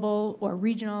of global or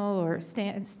regional or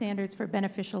standards for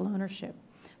beneficial ownership?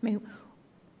 I mean,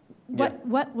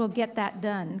 what will get that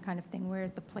done, kind of thing? Where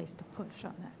is the place to push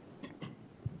on that?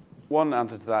 One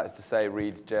answer to that is to say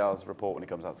read JR's report when it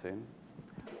comes out soon.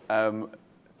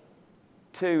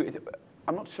 Two,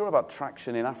 I'm not sure about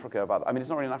traction in Africa. I mean, it's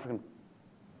not really an African.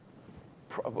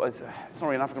 It's not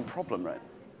really an African problem, right?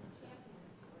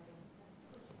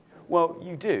 Well,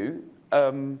 you do.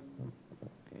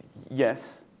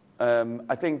 Yes.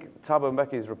 I think Thabo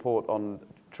Mbeki's report on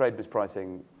trade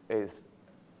mispricing is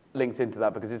linked into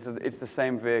that because it's the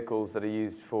same vehicles that are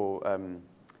used for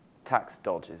tax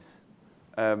dodges.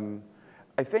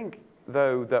 I think,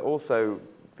 though, that also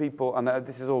people, and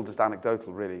this is all just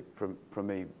anecdotal, really, from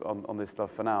me on this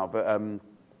stuff for now, but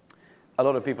a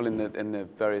lot of people in the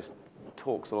various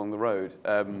talks along the road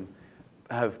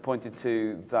have pointed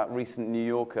to that recent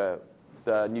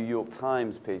the New York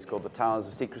Times piece called "The Towers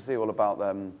of Secrecy," all about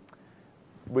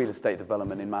real estate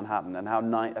development in Manhattan, and how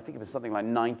I think it was something like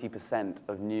 90%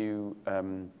 of new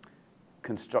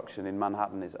construction in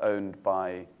Manhattan is owned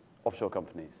by offshore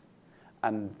companies.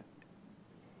 And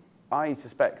I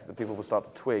suspect that people will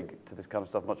start to twig to this kind of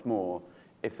stuff much more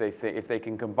if they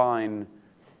can combine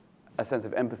a sense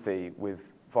of empathy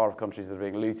with far-off countries that are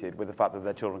being looted with the fact that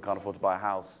their children can't afford to buy a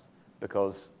house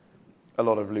because a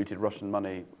lot of looted Russian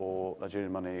money or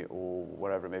Nigerian money or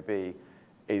wherever it may be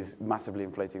is massively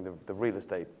inflating the real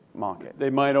estate market. They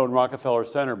might own Rockefeller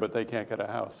Center, but they can't get a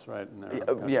house, right?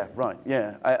 Yeah, right,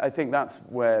 yeah. I think that's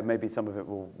where maybe some of it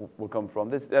will come from.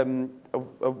 There's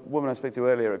a woman I spoke to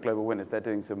earlier at Global Witness, they're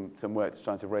doing some work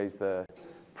trying to raise the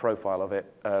profile of it.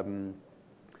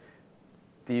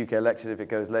 The UK election, if it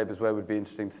goes Labour's way, would be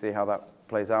interesting to see how that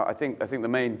plays out. I think the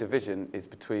main division is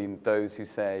between those who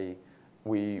say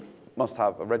we must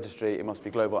have a registry, it must be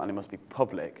global, and it must be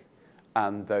public,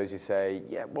 and those who say,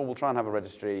 yeah, well, we'll try and have a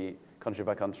registry country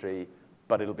by country,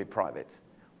 but it'll be private,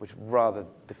 which rather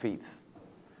defeats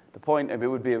the point. It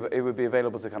would be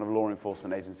available to kind of law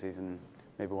enforcement agencies and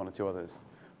maybe one or two others,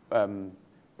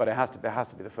 but it has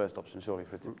to be the first option, surely,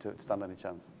 for it to stand any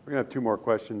chance. We're gonna have two more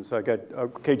questions.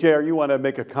 Okay, JR, you want to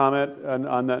make a comment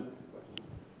on that?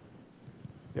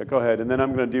 Yeah, go ahead, and then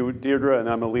I'm going to do Deirdre, and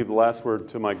I'm going to leave the last word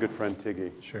to my good friend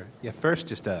Tiggy. Sure. Yeah. First,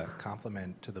 just a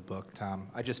compliment to the book, Tom.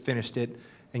 I just finished it,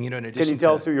 and in addition, can you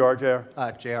tell us who you are, JR?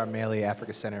 JR Maley,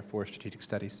 Africa Center for Strategic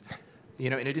Studies.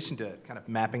 In addition to kind of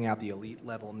mapping out the elite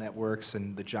level networks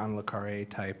and the John le Carré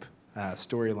type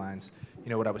storylines,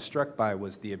 what I was struck by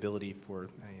was the ability for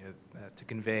to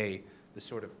convey the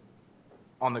sort of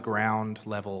on the ground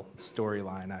level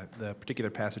storyline. The particular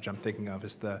passage I'm thinking of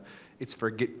is it's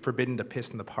forbidden to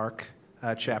piss in the park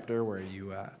chapter, where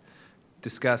you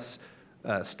discuss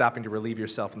stopping to relieve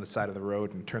yourself on the side of the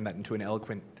road and turn that into an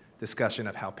eloquent discussion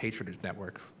of how patronage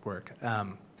networks work.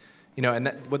 You know, and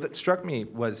what struck me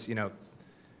was, you know,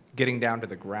 getting down to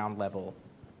the ground level.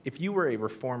 If you were a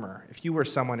reformer, if you were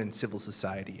someone in civil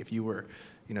society, if you were,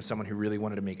 you know, someone who really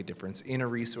wanted to make a difference in a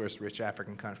resource-rich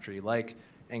African country like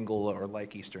Angola or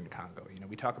like Eastern Congo, you know,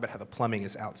 we talk about how the plumbing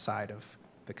is outside of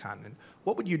the continent.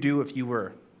 What would you do if you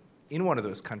were in one of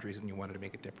those countries and you wanted to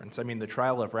make a difference? I mean, the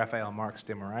trial of Rafael Marques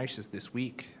de Moraes is this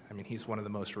week. I mean, he's one of the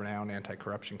most renowned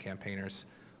anti-corruption campaigners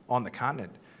on the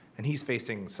continent, and he's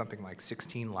facing something like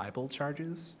 16 libel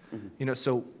charges. Mm-hmm. You know,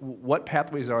 so what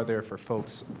pathways are there for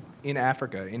folks in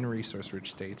Africa, in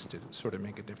resource-rich states, to sort of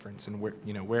make a difference, and where,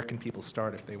 you know, where can people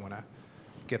start if they want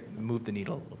to move the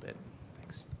needle a little bit?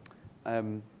 Thanks.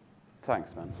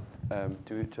 Thanks, man.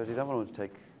 Do we do that one, or to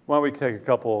take? Why don't we take a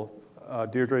couple?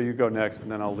 Deirdre, you go next,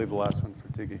 and then I'll leave the last one for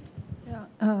Tiggy.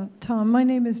 Yeah, Tom, my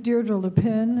name is Deirdre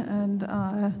Lepin,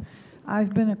 and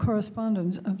I've been a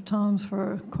correspondent of Tom's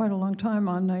for quite a long time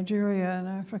on Nigeria and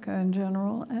Africa in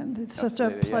general, and it's such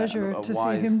a pleasure to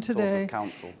see him today.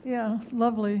 Yeah,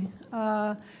 lovely.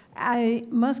 I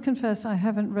must confess I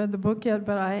haven't read the book yet,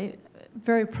 but I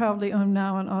very proudly own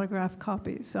now an autographed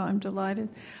copy, so I'm delighted.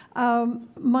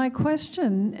 My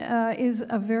question is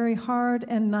a very hard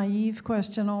and naive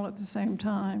question all at the same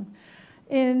time.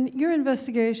 In your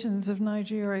investigations of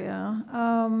Nigeria,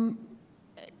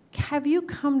 have you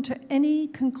come to any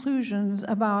conclusions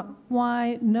about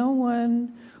why no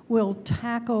one will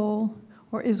tackle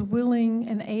or is willing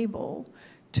and able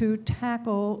to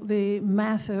tackle the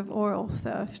massive oil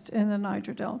theft in the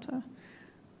Niger Delta?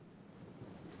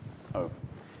 Oh,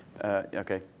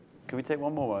 okay. Can we take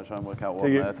one more while I try and work out what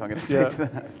on earth I'm going to say to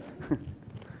that?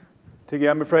 Tiggy,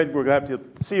 I'm afraid we're going to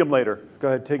have to see him later. Go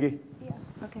ahead, Tiggy. Yeah,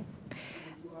 okay.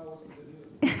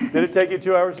 Did it take you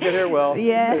 2 hours to get here? Well,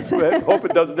 yes. Hope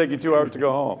it doesn't take you 2 hours to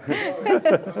go home.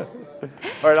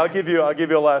 All right, I'll give you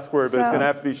a last word, but it's going to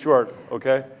have to be short,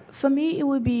 okay? For me, it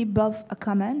would be both a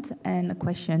comment and a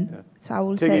question. Yeah. So I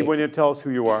will Tiggy, say... when you tell us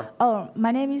who you are. Oh,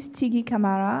 my name is Tiggy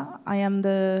Kamara. I am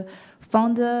the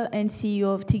founder and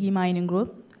CEO of Tiggy Mining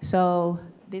Group. So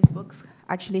this book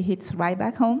actually hits right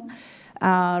back home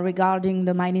regarding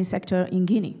the mining sector in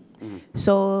Guinea. Mm-hmm.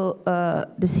 So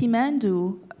the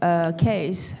Simandu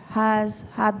case has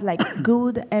had like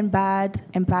good and bad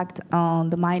impact on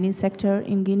the mining sector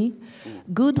in Guinea.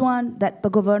 Good one that the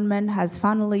government has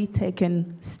finally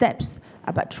taken steps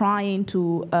about trying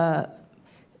to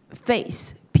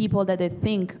face people that they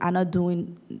think are not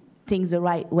doing things the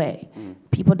right way.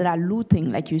 People that are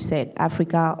looting, like you said,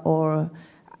 Africa or,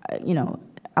 you know,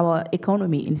 our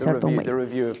economy in certain ways. The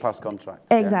review of past contracts.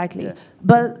 Exactly. Yeah.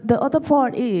 But the other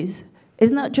part is,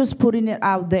 it's not just putting it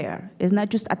out there. It's not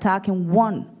just attacking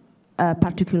one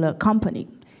particular company,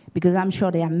 because I'm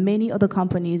sure there are many other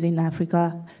companies in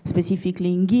Africa,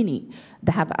 specifically in Guinea,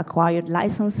 that have acquired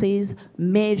licenses,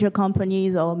 major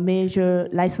companies or major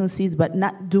licenses, but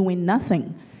not doing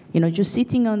nothing. You know, just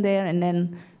sitting on there and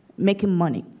then making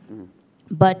money.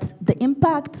 But the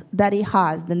impact that it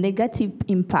has, the negative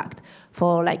impact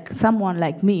for like someone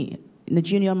like me, in the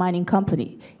junior mining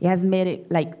company, it has made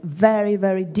it like very,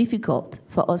 very difficult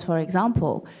for us, for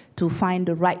example, to find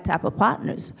the right type of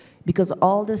partners, because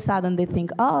all of a sudden they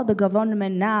think, oh, the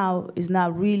government now is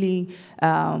not really,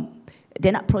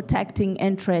 they're not protecting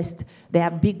interest. They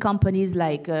have big companies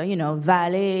like, you know,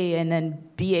 Vale and then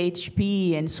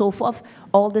BHP and so forth.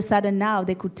 All of a sudden now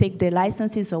they could take their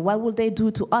licenses, so what will they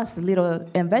do to us little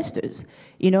investors,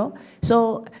 you know?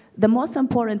 So the most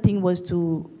important thing was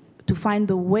to find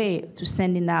the way to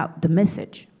sending out the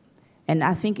message. And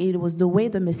I think it was the way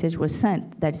the message was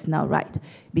sent that is not right.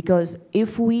 Because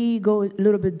if we go a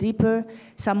little bit deeper,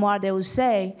 somewhere they will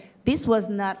say, this was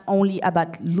not only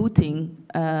about looting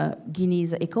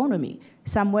Guinea's economy.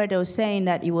 Somewhere they were saying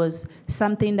that it was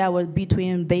something that was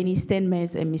between Benny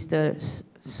Steinmetz and Mr.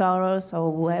 Soros,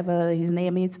 or whoever his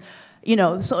name is. You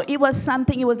know, so it was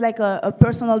something, it was like a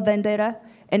personal vendetta,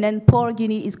 and then poor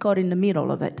Guinea is caught in the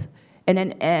middle of it.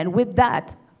 And with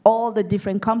that, all the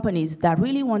different companies that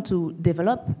really want to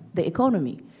develop the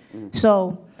economy.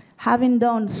 So having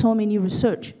done so many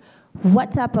research,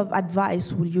 what type of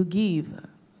advice will you give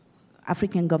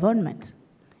African government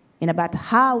and about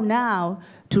how now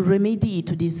to remedy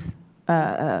to this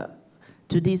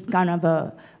kind of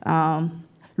a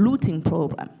looting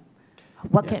problem?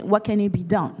 What can it be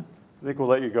done? I think we'll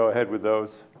let you go ahead with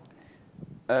those.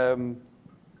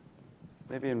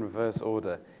 Maybe in reverse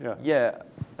order. Yeah.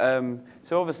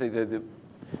 So obviously the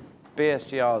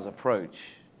BSGR's approach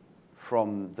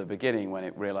from the beginning, when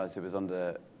it realized it was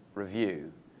under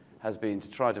review, has been to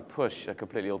try to push a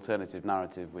completely alternative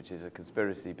narrative, which is a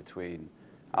conspiracy between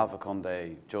Alpha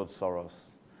Condé, George Soros,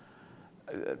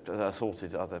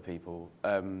 assaulted other people,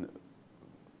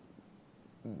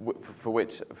 for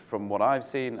which, from what I've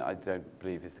seen, I don't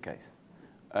believe is the case.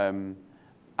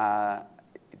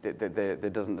 There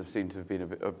doesn't seem to have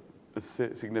been a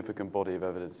significant body of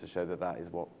evidence to show that that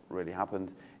is what really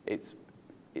happened.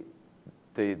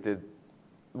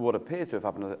 What appears to have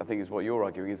happened, I think, is what you're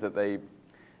arguing, is that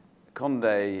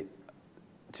Condé,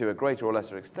 to a greater or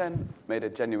lesser extent, made a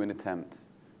genuine attempt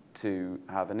to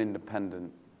have an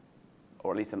independent,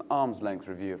 or at least an arm's length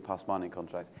review of past mining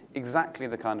contracts. Exactly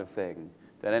the kind of thing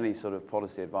that any sort of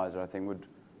policy advisor, I think,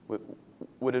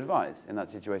 would advise in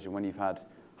that situation when you've had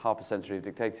half a century of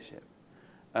dictatorship.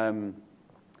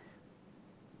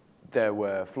 There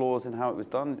were flaws in how it was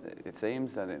done, it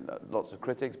seems, and lots of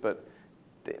critics, but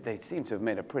they seem to have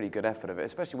made a pretty good effort of it,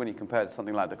 especially when you compare it to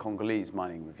something like the Congolese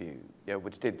mining review,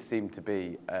 which did seem to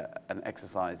be an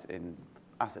exercise in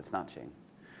asset snatching.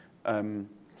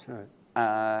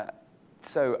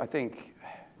 So I think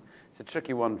it's a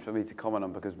tricky one for me to comment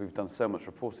on because we've done so much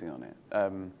reporting on it,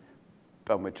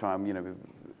 but we try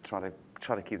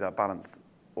to keep that balance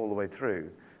all the way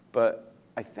through. But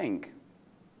I think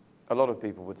a lot of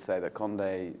people would say that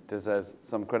Condé deserves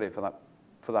some credit for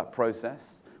that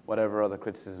process, whatever other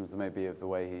criticisms there may be of the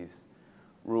way he's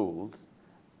ruled.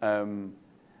 But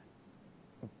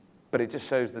it just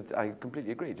shows that, I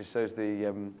completely agree, it just shows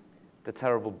the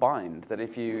terrible bind that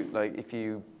if you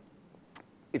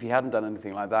hadn't done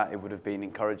anything like that, it would have been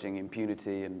encouraging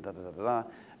impunity and da-da-da-da-da.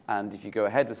 And if you go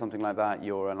ahead with something like that,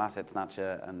 you're an asset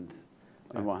snatcher and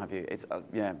what have you. It's,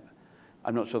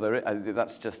 I'm not sure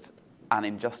that's just an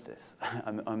injustice.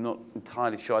 I'm not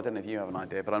entirely sure, I don't know if you have an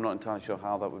idea, but I'm not entirely sure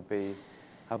how that would be,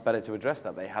 how better to address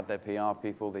that. They had their PR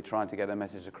people, they tried to get their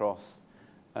message across.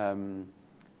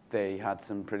 They had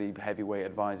some pretty heavyweight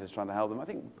advisors trying to help them. I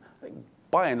think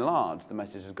by and large, the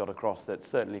message has got across that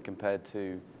certainly compared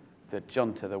to the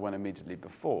junta that went immediately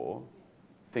before,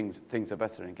 things are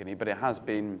better in Guinea, but it has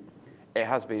been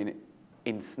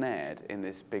ensnared in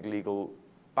this big legal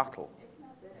battle. It's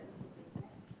not better, it's a big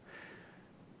mess.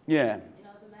 Yeah. You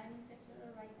know, the mining sector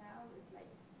right now is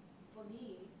like, for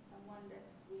me, someone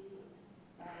that's really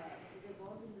is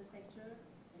involved in the sector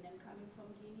and then coming from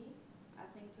Guinea, I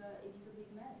think it is a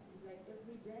big mess. It's like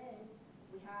every day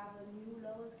we have new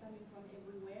laws coming from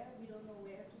everywhere. We don't know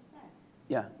where to stand.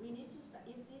 Yeah. We need to start.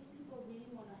 If these people really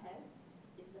want to help,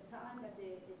 it's the time that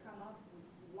they come up with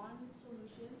one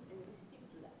solution and we stick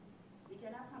to that. We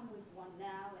cannot come with one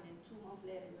now and then 2 months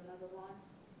later is another one.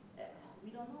 We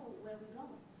don't know where we're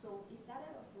going. So it started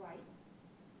off right,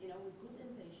 you know, with good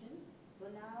intentions,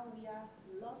 but now we are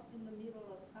lost in the middle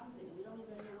of something. We don't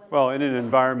even know what. Well, in an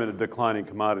environment of declining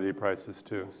commodity prices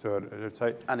too. So it's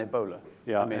like, And Ebola.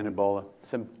 yeah, I mean, and Ebola.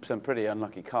 Some pretty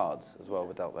unlucky cards as well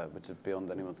with out there, which is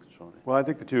beyond anyone's control. Well, I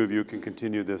think the two of you can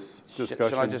continue this discussion.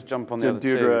 Shall I just jump on the other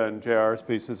Deirdre two? and JR's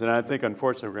pieces, and I think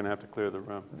unfortunately we're going to have to clear the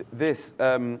room.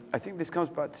 I think this comes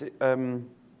back to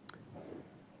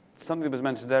something that was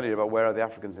mentioned earlier about where are the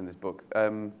Africans in this book.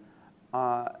 There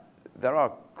are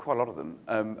quite a lot of them,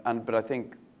 but I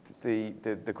think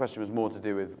the question was more to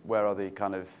do with where are the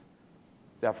kind of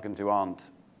the Africans who aren't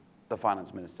the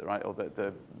finance minister, right, or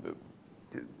the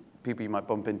people you might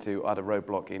bump into at a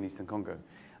roadblock in Eastern Congo,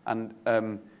 and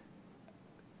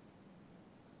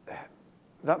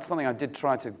that's something I did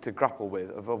try to grapple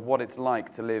with of what it's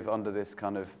like to live under this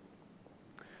kind of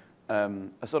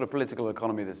a sort of political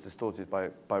economy that's distorted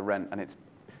by rent, and it's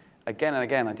again and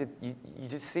again. You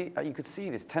could see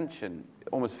this tension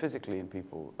almost physically in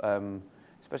people,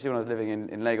 especially when I was living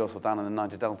in Lagos or down in the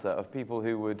Niger Delta, of people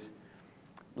who would,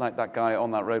 like that guy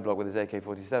on that roadblock with his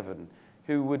AK-47,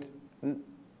 who would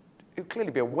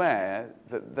clearly be aware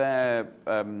that their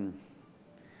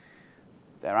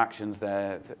actions,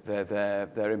 their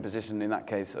imposition in that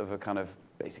case of a kind of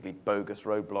basically bogus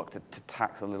roadblock to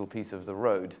tax a little piece of the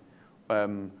road,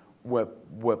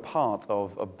 were part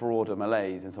of a broader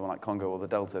malaise in somewhere like Congo or the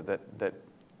Delta that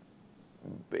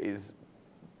is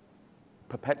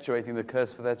perpetuating the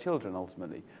curse for their children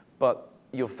ultimately. But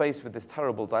you're faced with this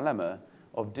terrible dilemma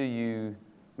of, do you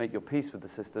make your peace with the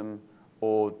system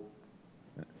or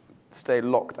stay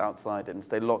locked outside it and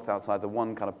stay locked outside the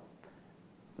one kind of,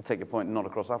 to take your point, not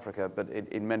across Africa, but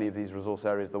in many of these resource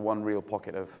areas, the one real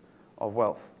pocket of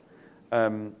wealth.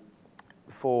 On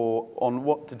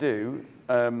what to do,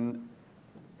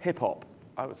 hip-hop,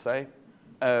 I would say.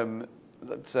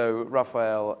 So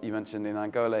Raphael, you mentioned in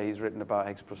Angola, he's written about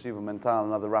Explosivo Mental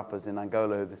and other rappers in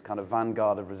Angola, this kind of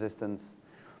vanguard of resistance.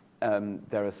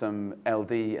 There are some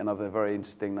LD and other very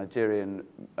interesting Nigerian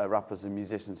rappers and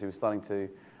musicians who are starting to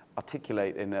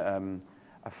articulate in a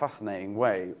fascinating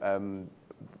way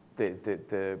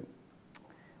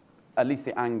at least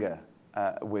the anger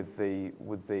with the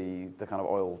kind of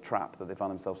oil trap that they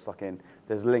found themselves stuck in.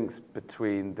 There's links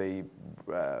between the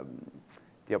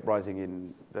uprising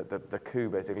in the coup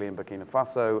basically in Burkina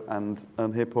Faso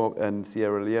and hip hop and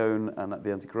Sierra Leone and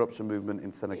the anti-corruption movement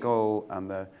in Senegal and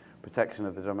the protection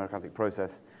of the democratic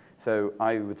process. So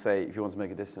I would say if you want to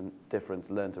make a difference,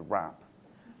 learn to rap.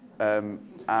 And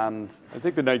I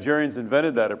think the Nigerians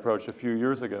invented that approach a few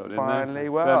years ago, didn't finally, they?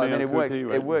 well, I mean, it Kuti, works.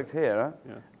 right? It works here.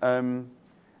 Yeah.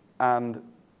 And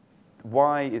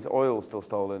why is oil still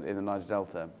stolen in the Niger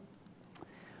Delta?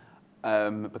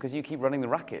 Because you keep running the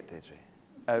racket, Deirdre.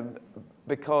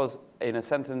 Because in a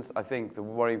sentence, I think the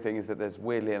worrying thing is that there's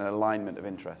weirdly an alignment of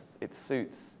interests. It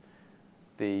suits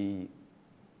the,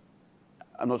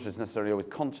 I'm not sure it's necessarily always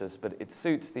conscious, but it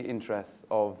suits the interests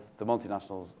of the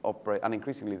multinationals and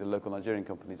increasingly the local Nigerian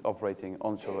companies operating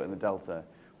onshore in the Delta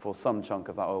for some chunk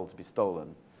of that oil to be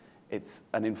stolen. It's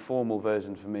an informal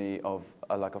version for me of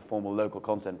like a formal local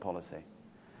content policy.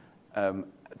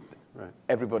 Right.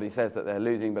 Everybody says that they're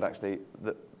losing, but actually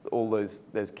all those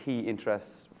key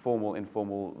interests, formal,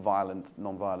 informal, violent,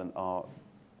 non-violent, are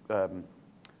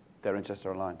their interests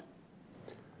are aligned.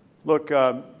 Look,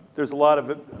 there's a lot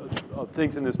of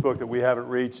things in this book that we haven't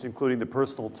reached, including the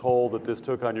personal toll that this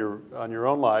took on your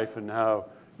own life and how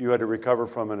you had to recover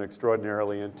from an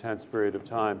extraordinarily intense period of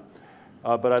time.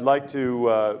 But I'd like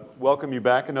to welcome you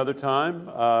back another time,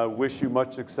 wish you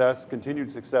much success, continued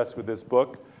success with this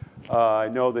book. I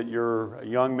know that you're a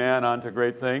young man onto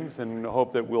great things and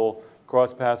hope that we'll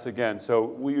cross paths again. So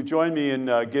will you join me in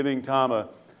giving Tom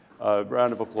a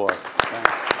round of applause?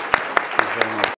 Thanks very much.